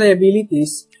short-term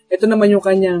liabilities, ito naman yung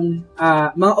kanyang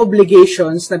mga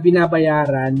obligations na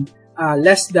binabayaran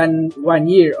less than 1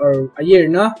 year or a year,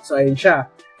 no? So, ayun siya.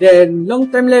 Then,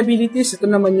 long-term liabilities, ito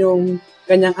naman yung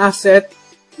kanyang asset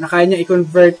na kaya niya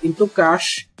i-convert into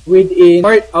cash within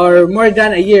or more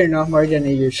than a year, no? More than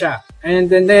a year siya. And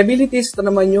then liabilities, ito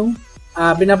naman yung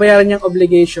binabayaran niyang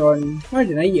obligation more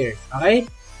than a year. Okay?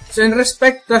 So in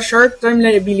respect to short-term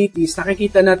liabilities,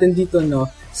 nakikita natin dito, no?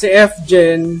 Si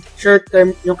FGEN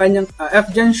short-term, yung kanyang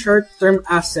FGEN short-term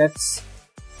assets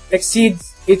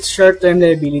exceeds its short-term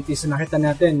liabilities. So nakita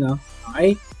natin, no?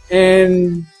 Okay?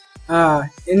 And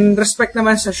in respect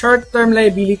naman sa short-term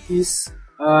liabilities,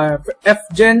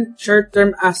 FGEN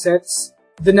short-term assets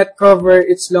do not cover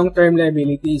its long-term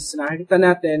liabilities. Nakikita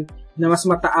natin na mas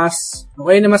mataas,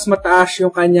 okay, na mas mataas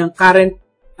yung kanyang current,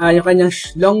 yung kanyang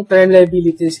long-term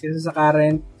liabilities kaysa sa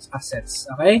current assets.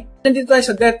 Okay? Nandito tayo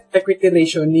sa debt-equity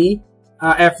ratio ni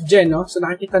FGEN, no? So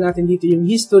nakikita natin dito yung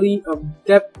history of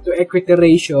debt-to-equity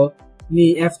ratio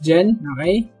ni FGEN.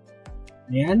 Okay?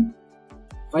 Ayan.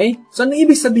 Okay? So ano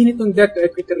ibig sabihin nitong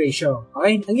debt-to-equity ratio?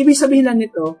 Okay? Ang ibig sabihin lang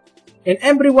nito, in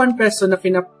every 1 peso na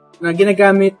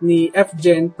ginagamit ni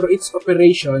FGEN through its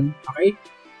operation, okay,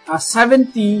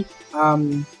 69%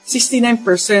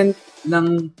 ng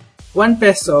 1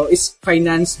 peso is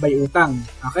financed by utang.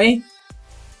 Okay?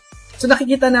 So,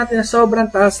 nakikita natin na sobrang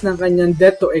taas ng kanyang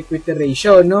debt-to-equity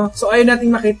ratio, no? So, ayaw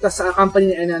natin makita sa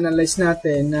company na analyze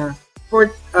natin na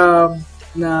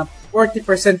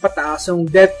 40% pataas yung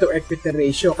debt-to-equity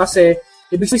ratio. Kasi,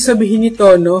 ibig sabihin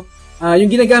nito, no,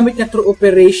 yung ginagamit niya through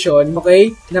operation,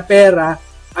 okay, na pera,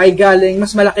 ay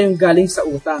mas malaki yung galing sa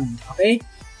utang. Okay?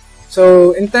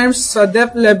 So, in terms sa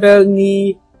debt level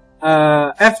ni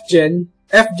FGEN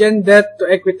debt to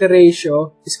equity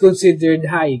ratio is considered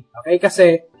high. Okay?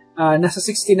 Kasi, nasa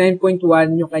 69.1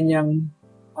 yung kanyang,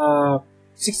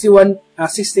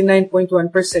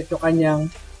 69.1% yung kanyang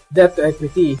debt to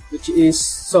equity, which is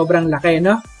sobrang laki,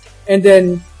 no? And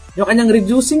then, yung kanyang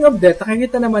reducing of debt,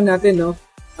 nakikita naman natin, no?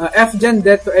 FGEN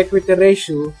debt to equity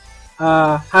ratio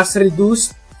has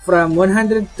reduced from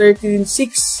 113.6,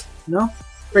 no,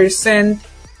 percent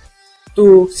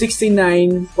to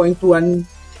 69.1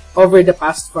 over the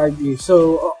past 5 years.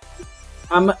 So,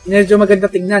 medyo maganda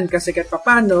tignan kasi kahit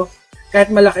papano,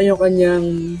 kahit malaki yung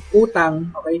kanyang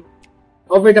utang, okay,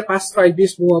 over the past 5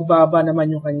 years, bumababa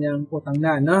naman yung kanyang utang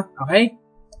na, no? Okay?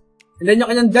 And then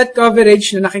yung kanyang debt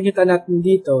coverage na nakikita natin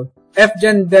dito,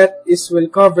 FGEN debt is well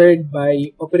covered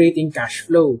by operating cash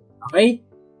flow. Okay?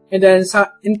 And then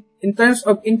in terms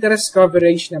of interest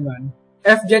coverage naman,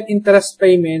 FGEN interest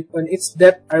payment on its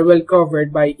debt are well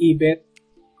covered by EBIT,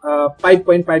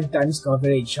 5.5 times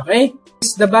coverage. Okay?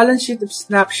 This is the balance sheet of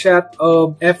snapshot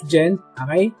of FGEN.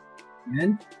 Okay?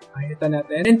 Ayan. Nakikita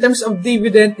natin. In terms of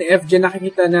dividend ni FGEN,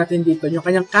 nakikita natin dito, yung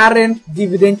kanyang current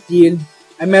dividend yield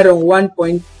ay merong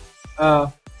 1.12%,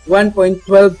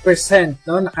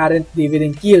 no, na current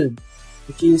dividend yield,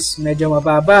 which is medyo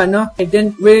mababa, no? And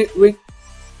then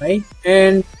okay?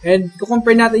 And kung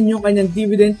compare natin yung kanyang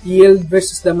dividend yield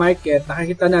versus the market,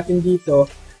 nakikita natin dito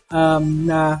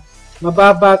na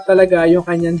mababa talaga yung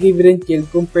kanyang dividend yield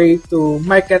compared to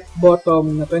market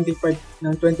bottom na 25%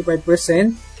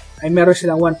 ay meron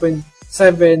silang 1.12%.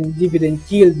 dividend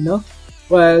yield, no?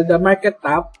 While the market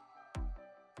cap,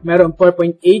 meron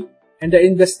 4.8, and the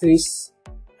industries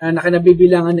na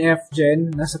kanabibilangan ni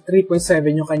FGEN, nasa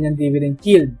 3.7 yung kanyang dividend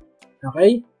yield.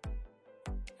 Okay?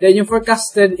 Then, yung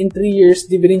forecasted in 3 years,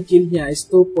 dividend yield niya is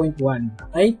 2.1%.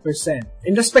 Okay?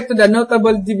 In respect to the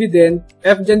notable dividend,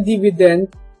 FGEN dividend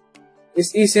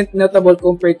isn't notable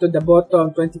compared to the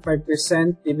bottom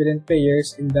 25% dividend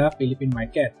payers in the Philippine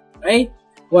market. Okay?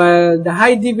 While the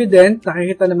high dividend,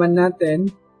 nakikita naman natin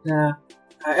na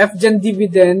FGEN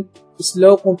dividend is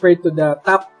low compared to the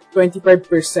top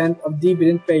 25% of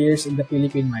dividend payers in the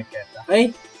Philippine market.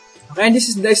 Okay? Okay, and this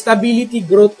is the stability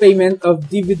growth payment of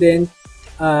dividend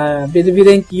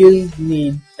yield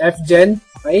ni FGEN.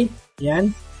 Okay?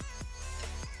 Yan.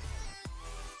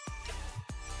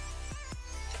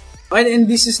 Okay, and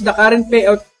this is the current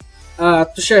payout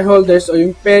to shareholders o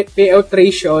yung payout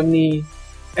ratio ni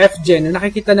FGEN.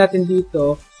 Nakikita natin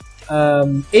dito,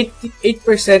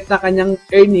 8% na kanyang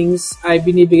earnings ay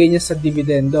binibigay niya sa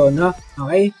dividendo, no?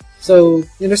 Okay? So,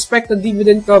 in respect to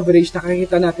dividend coverage,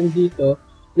 nakikita natin dito,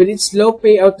 with its low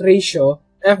payout ratio,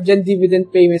 FGEN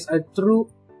dividend payments are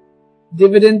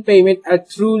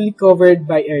truly covered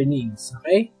by earnings.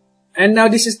 Okay? And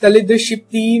now, this is the leadership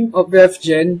team of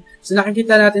FGEN. So,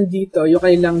 nakikita natin dito, yung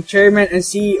kanilang chairman and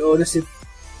CEO na si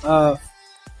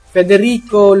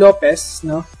Federico Lopez,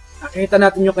 no? Nakikita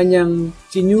natin yung kanyang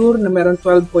tenure na meron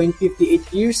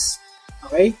 12.58 years.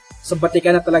 Okay? So,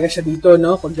 batikan na talaga siya dito,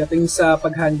 no? Pagdating sa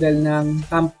pag-handle ng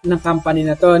company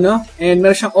na to, no? And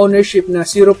meron siyang ownership na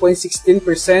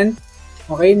 0.16%.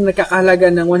 Okay? Nagkakahalaga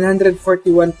ng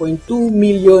 141.2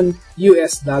 million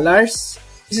US dollars.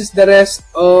 This is the rest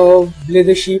of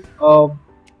leadership of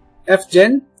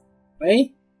FGEN.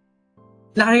 Okay?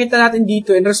 Nakikita natin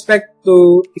dito in respect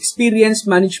to experience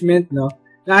management, no?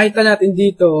 Nakita natin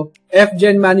dito,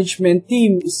 FGEN management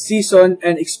team is seasoned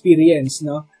and experienced,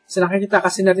 no? So, nakikita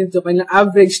kasi natin ito kanilang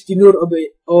average tenure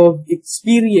of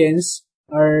experience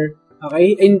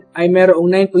ay merong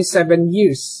 9.7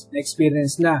 years na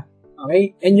experience na.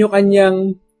 Okay? And yung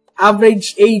kanyang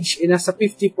average age ay nasa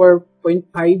 54.5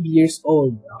 years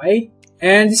old. Okay?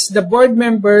 And this is the board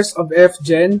members of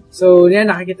FGEN. So,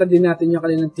 yan, nakikita din natin yung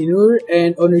kanilang tenure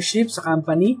and ownership sa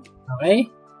company. Okay?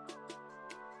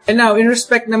 And now, in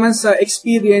respect naman sa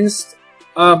experienced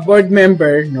board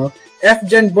member, no,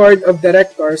 FGEN Board of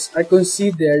Directors are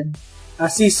considered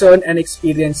seasoned and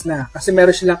experienced na. Kasi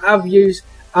meron silang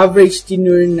average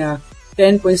tenure na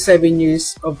 10.7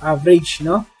 years of average,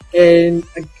 no? And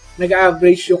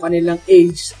nag-average yung kanilang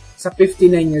age sa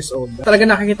 59 years old. Talaga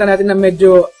nakikita natin na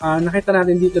medyo, nakita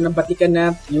natin dito na batikan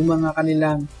na yung mga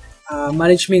kanilang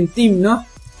management team, no?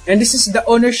 And this is the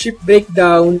ownership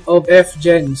breakdown of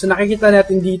FGEN. So nakikita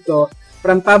natin dito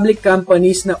from public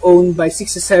companies na owned by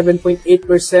 67.8%,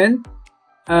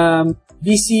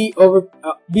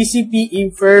 BCPE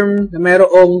firm na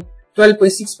mayroong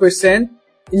 12.6%,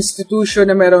 institution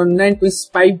na mayroong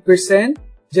 9.5%,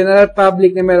 general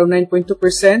public na mayroong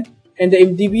 9.2%, and the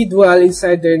individual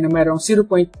insider na mayroong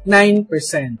 0.9%.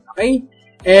 Okay?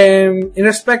 And in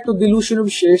respect to dilution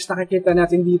of shares, nakikita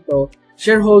natin dito,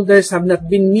 shareholders have not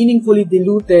been meaningfully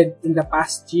diluted in the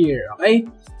past year. Okay?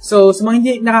 So, sa mga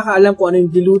hindi nakakaalam kung ano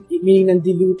yung meaning ng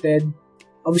diluted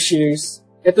of shares,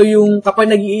 ito yung kapag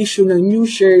nag-i-issue ng new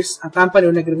shares ang company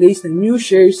o nag-release ng new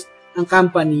shares ang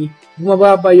company,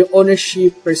 bumababa yung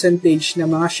ownership percentage ng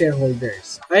mga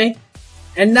shareholders. Okay?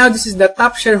 And now, this is the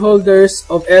top shareholders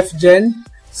of FGEN.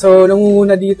 So,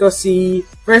 nangunguna dito si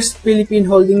First Philippine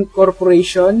Holding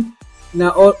Corporation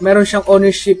na meron siyang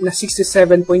ownership na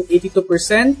 67.82%.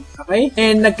 Okay?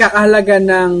 And nagkakahalaga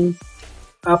ng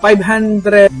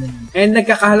 500 and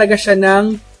nagkakahalaga siya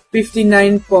ng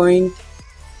 59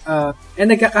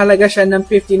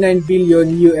 billion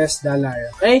US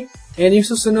dollar. Okay? And yung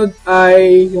susunod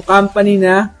ay yung company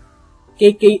na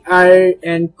KKR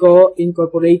 & Co.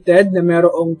 Incorporated na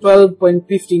mayroong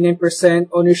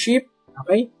 12.59% ownership.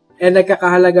 Okay? And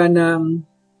nagkakahalaga ng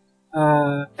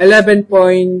 11.0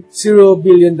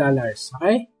 billion dollars.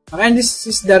 Okay? Okay, and this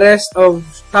is the rest of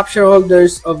top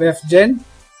shareholders of FGEN.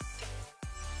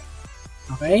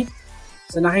 Okay?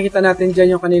 So, nakikita natin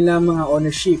dyan yung kanilang mga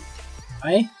ownership.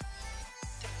 Okay?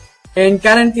 And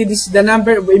currently, this is the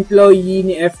number of employee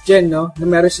ni FGEN, no? Na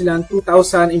meron silang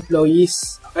 2,000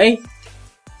 employees. Okay?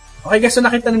 Okay, guys, so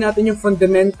nakita na natin yung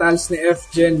fundamentals ni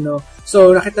FGEN, no?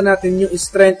 So, nakita natin yung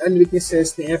strength and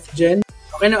weaknesses ni FGEN.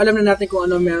 Okay, na alam na natin kung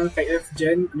ano meron kay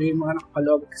FGEN, ano yung mga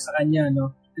nakakalog sa kanya,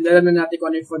 no? And alam na natin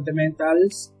kung ano yung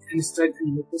fundamentals and strength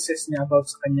and weaknesses niya about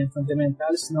sa kanyang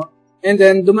fundamentals, no? And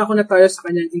then, dumako na tayo sa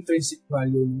kanyang intrinsic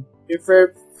value, yung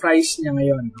fair price niya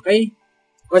ngayon, okay?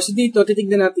 Kasi dito,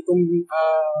 titignan natin kung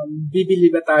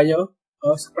bibili ba tayo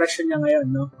sa presyo niya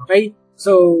ngayon, no? Okay?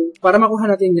 So, para makuha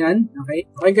natin yan, okay?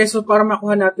 Okay guys, so para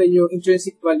makuha natin yung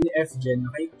intrinsic value ni FGEN,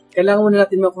 okay? Kailangan muna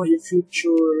natin makuha yung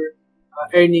future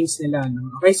earnings nila,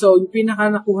 no? Okay, so yung pinaka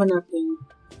nakuha natin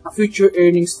future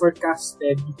earnings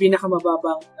forecasted, yung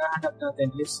pinakamababang nahanap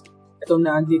natin is itong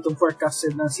naanditong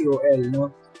forecasted ng COL, no?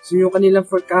 So yung kanilang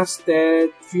forecasted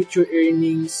future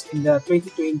earnings in the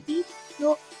 2020,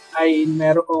 no, ay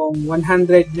merong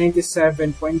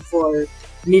 197.4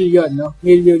 million, no?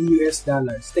 Million US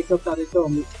dollars. Take note natin ito,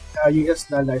 US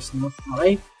dollars, no?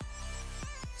 Okay?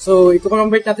 So,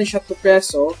 i-convert natin siya to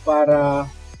peso para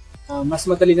mas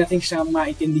madali natin siyang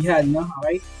maintindihan, no?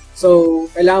 Okay? So,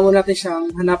 kailangan muna natin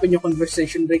siyang hanapin yung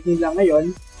conversation rate nila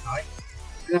ngayon. Okay?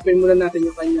 Hanapin muna natin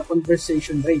yung kanyang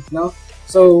conversation rate, no?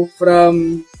 So,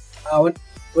 from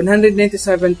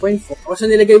 197.4, so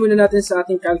nilagay muna natin sa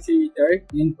ating calculator.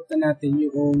 Input na natin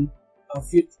yung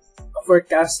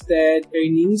forecasted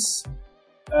earnings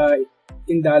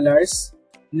in dollars.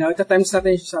 Now, ita-times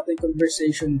natin sa ating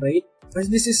conversation rate. Because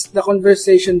this is the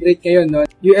conversation rate ngayon, no?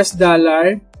 US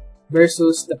dollar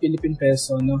versus the Philippine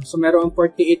peso, no? So, merong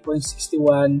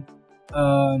 48.61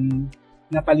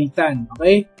 na palitan,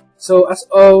 okay? So, as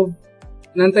of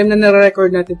ng time na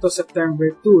na-record natin to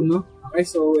September 2, no? Okay,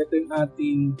 so ito yung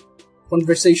ating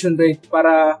conversation rate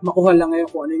para makuha lang ngayon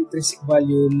kung ano yung intrinsic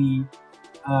value ni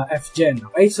FGEN.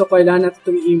 Okay, so kailangan natin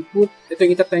itong i-input. Ito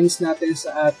yung ita-times natin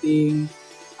sa ating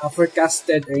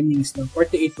forecasted earnings, no?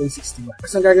 48.61.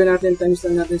 Kasi ang gagawin natin, times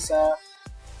lang natin sa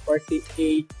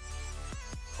 48.61.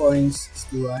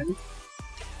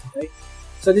 Okay,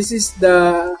 so this is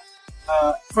the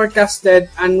forecasted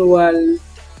annual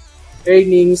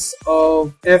earnings of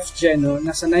FGEN, no?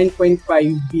 Nasa 9.5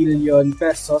 billion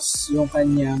pesos yung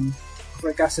kanyang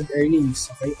forecasted earnings,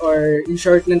 okay? Or in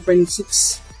short, 9.6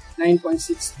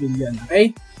 billion,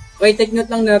 okay? Okay, take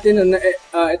note lang natin, no, na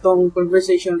itong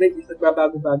conversation rate,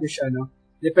 nagbabago-bago siya, no?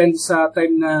 Depende sa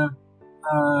time na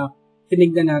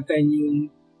tinignan natin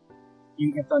yung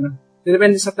ito, no?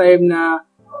 Depende sa time na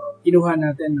kinuha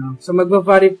natin, no? So,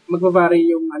 magbavary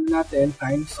yung ano natin,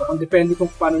 time. So, kung depende kung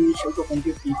paano nyo siya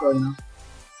ito-compute dito, no?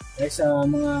 Okay, sa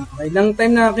mga, okay, ng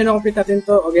time na kinocompute natin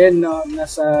to, again, no,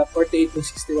 nasa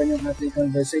 48.61 yung ating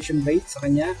conversation rate sa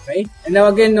kanya, okay? And now,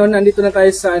 again, no, nandito na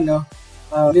tayo sa, ano,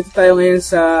 dito tayo ngayon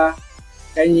sa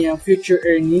kanyang future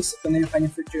earnings. Ito na yung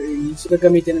kanyang future earnings. So,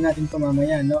 gagamitin na natin ito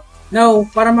mamaya, no? Now,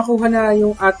 para makuha na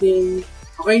yung ating,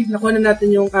 okay, nakuha na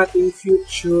natin yung ating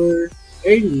future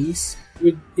earnings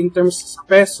in terms sa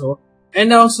peso. And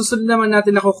now, susunod naman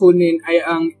natin na kukunin ay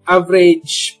ang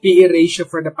average PE ratio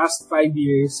for the past 5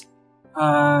 years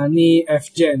ni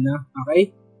FGEN, no? Okay?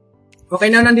 Okay,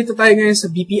 now nandito tayo ngayon sa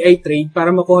BPI trade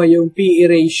para makuha yung PE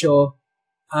ratio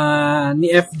ni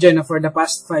FGEN for the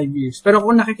past 5 years. Pero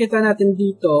kung nakikita natin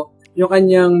dito, yung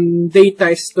kanyang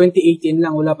data is 2018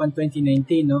 lang, wala pang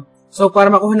 2019, no? So,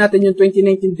 para makuha natin yung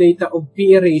 2019 data of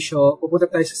PE ratio, pupunta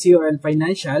tayo sa COL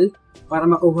Financial para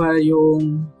makuha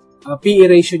yung PE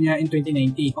ratio niya in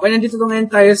 2019. Okay, nandito ngayon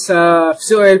tayo sa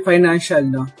COL Financial,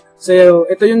 no? So,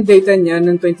 ito yung data niya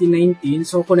ng 2019.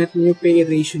 So, kung ito yung PE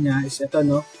ratio niya is ito,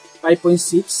 no?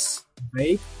 5.6.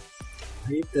 Okay?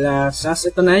 Okay, plus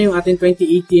ito na yung ating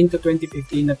 2018 to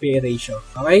 2015 na PE ratio.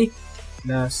 Okay?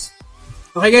 Plus,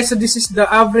 okay guys, so this is the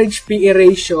average PE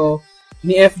ratio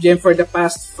ni FGEN for the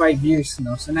past 5 years,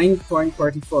 no? So,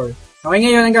 9.44. Okay,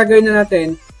 ngayon, ang gagawin na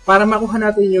natin, para makuha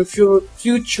natin yung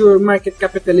future market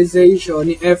capitalization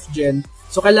ni FGEN,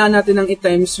 so, kailangan natin ng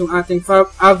i-times yung ating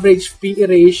average PE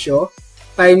ratio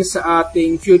times sa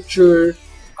ating future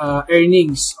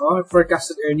earnings, or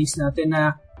forecasted earnings natin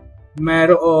na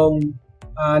mayroong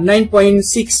 9.6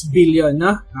 billion,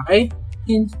 na? Okay?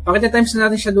 Bakit na-times na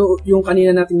natin siya yung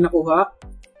kanina nating nakuha?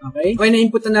 Okay? Okay,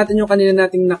 na-input na natin yung kanina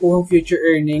nating nakuhang future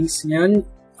earnings. Ngayon,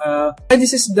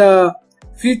 this is the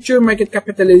future market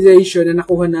capitalization na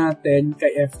nakuha natin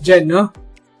kay FGEN, no?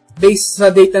 Based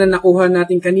sa data na nakuha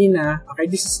natin kanina, okay,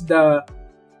 this is the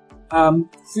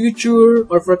future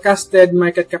or forecasted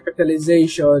market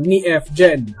capitalization ni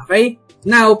FGEN. Okay?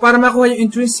 Now, para makuha yung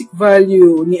intrinsic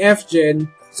value ni FGEN,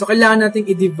 so kailangan natin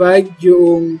i-divide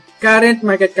yung current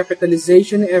market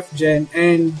capitalization ni FGEN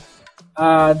and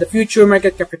the future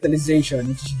market capitalization,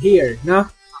 which is here, no?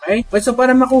 Okay? So,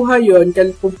 para makuha yun,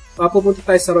 pupunta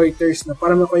tayo sa Reuters, no?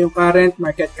 Para makuha yung current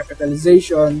market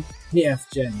capitalization ni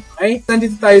FGEN. Okay?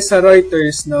 Nandito tayo sa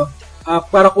Reuters, no?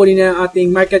 Para kunin na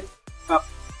ating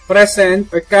present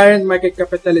or current market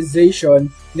capitalization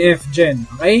ni FGEN.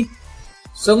 Okay?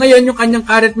 So, ngayon, yung kanyang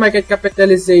current market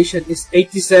capitalization is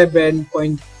 87.2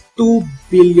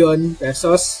 billion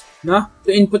pesos, no? So,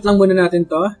 input lang muna natin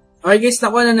to. Okay guys,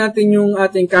 nakuha na natin yung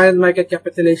ating current market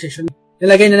capitalization.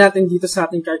 Nilagay na natin dito sa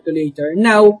ating calculator.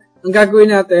 Now, ang gagawin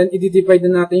natin, i-divide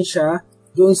na natin siya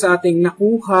doon sa ating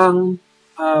nakuhang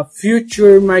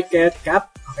future market cap,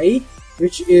 okay?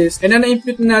 Which is, and now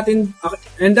na-input na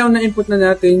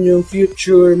natin yung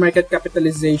future market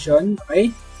capitalization,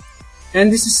 okay? And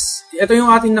ito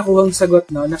yung ating nakuhang sagot,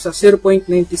 no? Nasa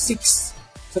 0.96.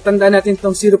 So, tandaan natin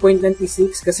itong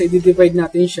 0.96 kasi i-divide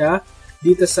natin siya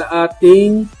dito sa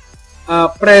ating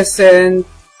present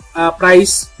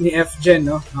price ni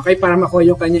FGEN, no? Okay, para makuha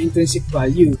yung kanyang intrinsic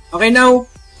value. Okay, now,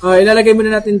 ilalagay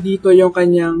muna natin dito yung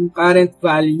kanyang current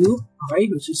value, okay,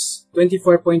 which is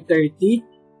 24.30.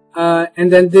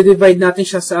 And then, divide natin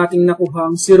siya sa ating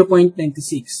nakuhang 0.96.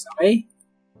 Okay?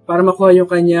 Para makuha yung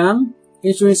kanyang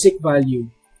intrinsic value.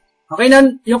 Okay, na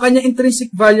yung kanyang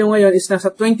intrinsic value ngayon is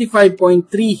nasa 25.3.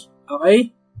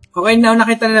 Okay? Okay, now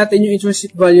nakita na natin yung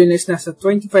intrinsic value na is nasa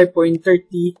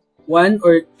 25.31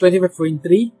 or 25.3.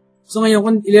 So, ngayon,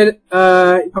 kung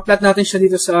ipa-plot natin siya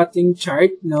dito sa ating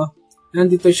chart, no?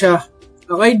 Nandito siya.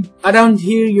 Okay? Around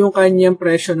here yung kanyang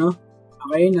presyo, no?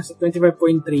 Okay? Nasa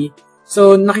 25.3.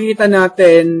 So, nakikita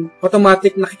natin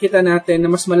na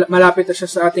mas malapit na siya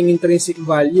sa ating intrinsic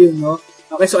value, no?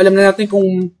 Okay, so alam na natin kung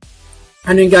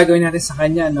ano yung gagawin natin sa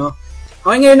kanya, no?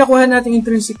 Okay, ngayon nakuha natin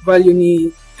intrinsic value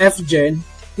ni FGEN.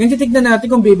 Ngayon titignan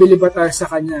natin kung bibili ba tayo sa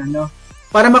kanya, no?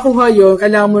 Para makuha yun,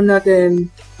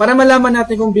 para malaman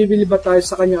natin kung bibili ba tayo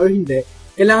sa kanya or hindi,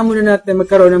 kailangan muna natin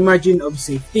magkaroon ng margin of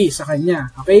safety sa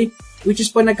kanya, okay? Which is,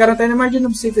 pag nagkaroon tayo ng margin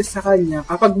of safety sa kanya,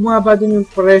 kapag bumaba din yung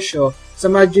presyo sa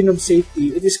margin of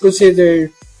safety, it is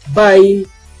considered by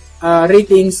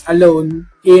ratings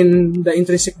alone in the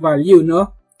intrinsic value,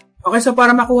 no? Okay, so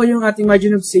para makuha yung ating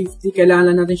margin of safety,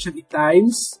 kailangan natin siyang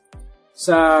i-times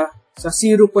sa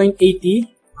 0.80.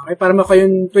 Okay, para makuha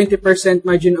yung 20%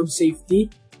 margin of safety.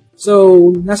 So,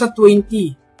 nasa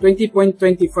 20.25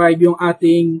 yung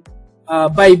ating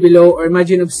buy below or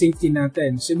margin of safety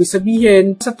natin. So, ibig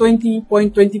sabihin, sa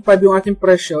 20.25 yung ating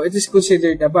presyo, it is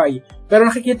considered a buy. Pero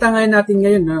nakikita natin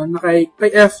ngayon, no, na kay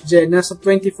FGEN, nasa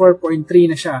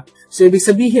 24.3 na siya. So, ibig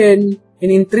sabihin, in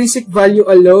intrinsic value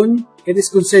alone, it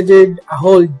is considered a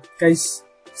hold kay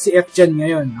si FGEN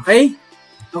ngayon. Okay?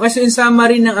 Okay, so in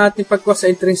summary ng ating pagkuha sa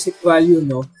intrinsic value,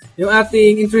 no, yung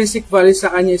ating intrinsic value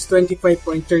sa kanya is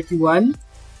 25.31.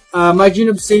 Margin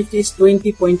of safety is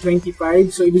 20.25.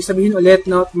 So, ibig sabihin ulit,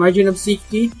 no, margin of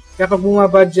safety, kapag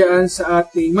bumaba dyan sa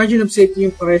ating margin of safety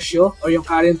yung presyo or yung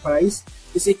current price,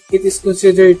 it is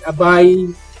considered a buy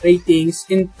ratings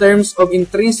in terms of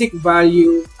intrinsic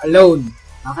value alone.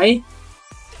 Okay?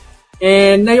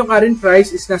 And na yung current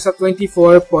price is nasa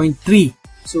 24.3.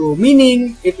 So,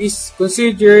 meaning, it is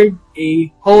considered a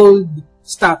hold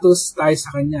status tayo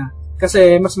sa kanya.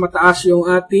 Kasi, mas mataas yung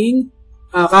ating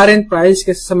current price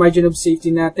kasi sa margin of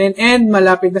safety natin and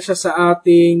malapit na siya sa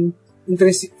ating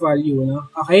intrinsic value,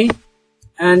 no? Okay?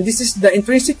 And this is the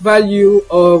intrinsic value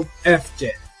of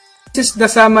FGEN. This is the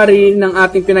summary ng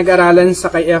ating pinag-aralan sa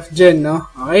kay FGEN,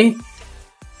 no? Okay?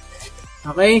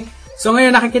 Okay? So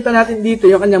ngayon nakikita natin dito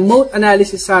yung kanyang moat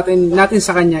analysis natin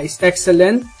sa kanya is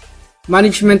excellent.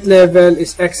 Management level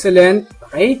is excellent.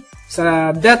 Okay?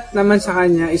 Sa debt naman sa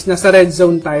kanya is nasa red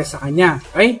zone tayo sa kanya.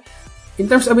 Okay? In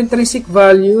terms of intrinsic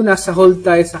value, nasa hold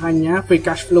tayo sa kanya. Free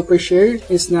cash flow per share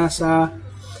is nasa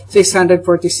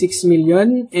 646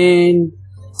 million. And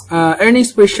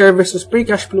earnings per share versus free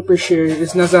cash flow per share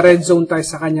is nasa red zone tayo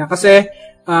sa kanya. Kasi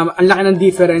ang laki ng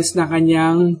difference na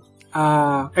kanyang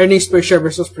earnings per share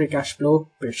versus free cash flow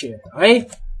per share. Okay?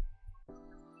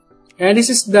 And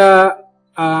this is the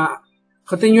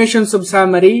continuation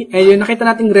sub-summary. And yung nakita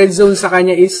nating red zone sa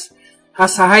kanya is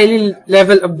has a highly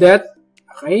level of debt.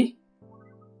 Okay?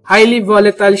 Highly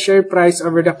volatile share price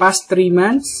over the past 3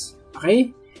 months.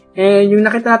 Okay? And yung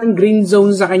nakita natin green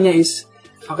zone sa kanya is,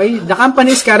 okay, the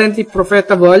company is currently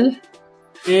profitable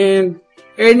and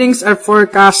earnings are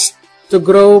forecast to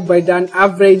grow by an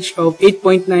average of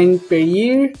 8.9 per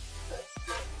year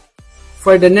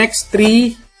for the next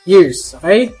 3 years.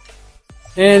 Okay?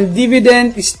 And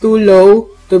dividend is too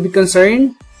low to be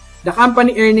concerned. The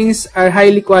company earnings are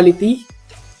highly quality.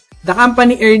 The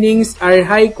company earnings are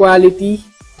high quality.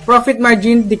 Profit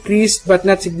margin decreased but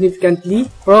not significantly.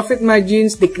 Profit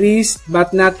margins decreased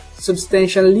but not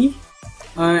substantially.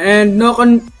 And no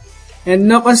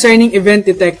concerning event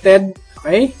detected.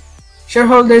 Okay?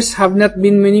 Shareholders have not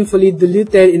been meaningfully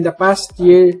diluted in the past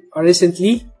year or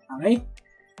recently. Okay?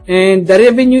 And the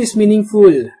revenue is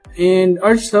meaningful. And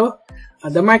also,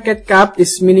 the market cap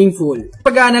is meaningful.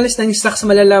 Pag-analyze ng stocks,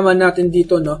 malalaman natin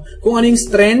dito, no, kung ano yung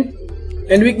strength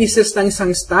and weaknesses ng isang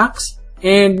stocks.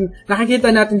 And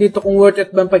nakikita natin dito kung worth it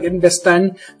ba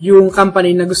pag-investan yung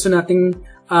company na gusto nating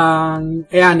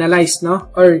i-analyze,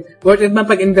 no? Or worth it ba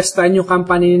pag-investan yung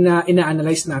company na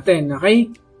ina-analyze natin, okay?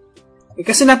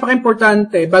 Kasi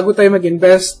napaka-importante bago tayo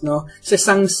mag-invest, no, sa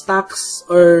isang stocks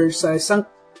or sa isang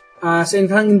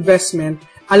investment,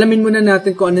 alamin muna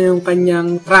natin kung ano yung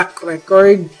kanyang track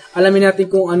record, alamin natin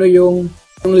kung ano yung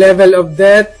level of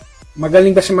debt,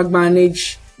 magaling ba siya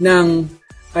mag-manage ng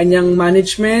kanyang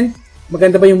management,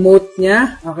 maganda ba yung moat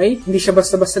niya, okay? Hindi siya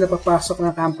basta-basta napapasok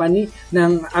ng company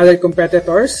ng other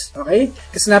competitors, okay?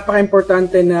 Kasi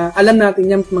napaka-importante na alam natin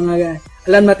yung mga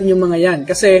yan.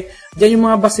 Kasi diyan yung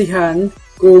mga basihan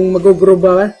kung mag-grow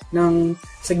ba ng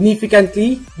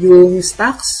significantly yung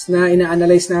stocks na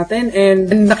ina-analyze natin, and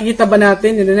nakikita ba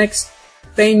natin in the next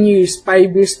 10 years,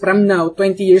 5 years from now,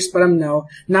 20 years from now,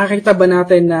 nakikita ba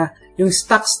natin na yung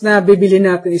stocks na bibili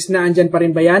natin is naandyan pa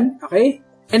rin ba yan? Okay?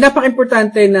 And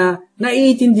napaka-importante na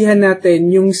naiintindihan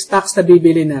natin yung stocks na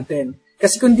bibili natin.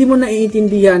 Kasi kung di mo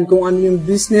naiintindihan kung ano yung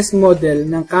business model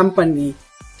ng company,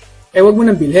 wag mo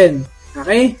nang bilhin.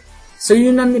 Okay? So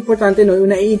yun ang importante, no?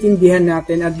 Yung naiintindihan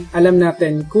natin at alam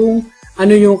natin kung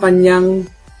ano yung kanyang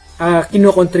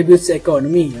kino-contribute sa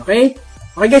economy. Okay?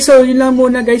 Okay guys, so yun lang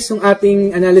muna guys yung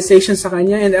ating analysis sa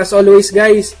kanya. And as always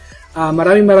guys,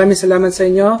 maraming salamat sa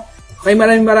inyo. Okay,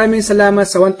 maraming salamat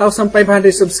sa 1,500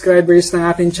 subscribers ng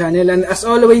ating channel. And as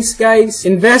always guys,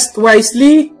 invest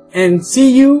wisely and see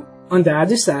you on the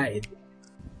other side.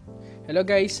 Hello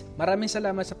guys, maraming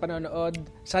salamat sa panonood.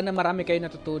 Sana marami kayo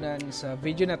natutunan sa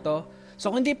video na to. So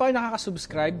kung hindi pa kayo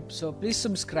nakaka-subscribe, so please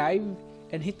subscribe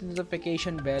and hit the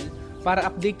notification bell para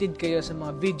updated kayo sa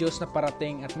mga videos na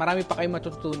parating at marami pa kayong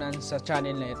matututunan sa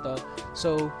channel na ito.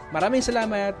 So maraming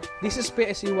salamat. This is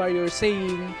PSE Warrior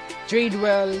saying, trade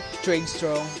well, trade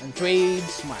strong, and trade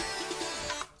smart.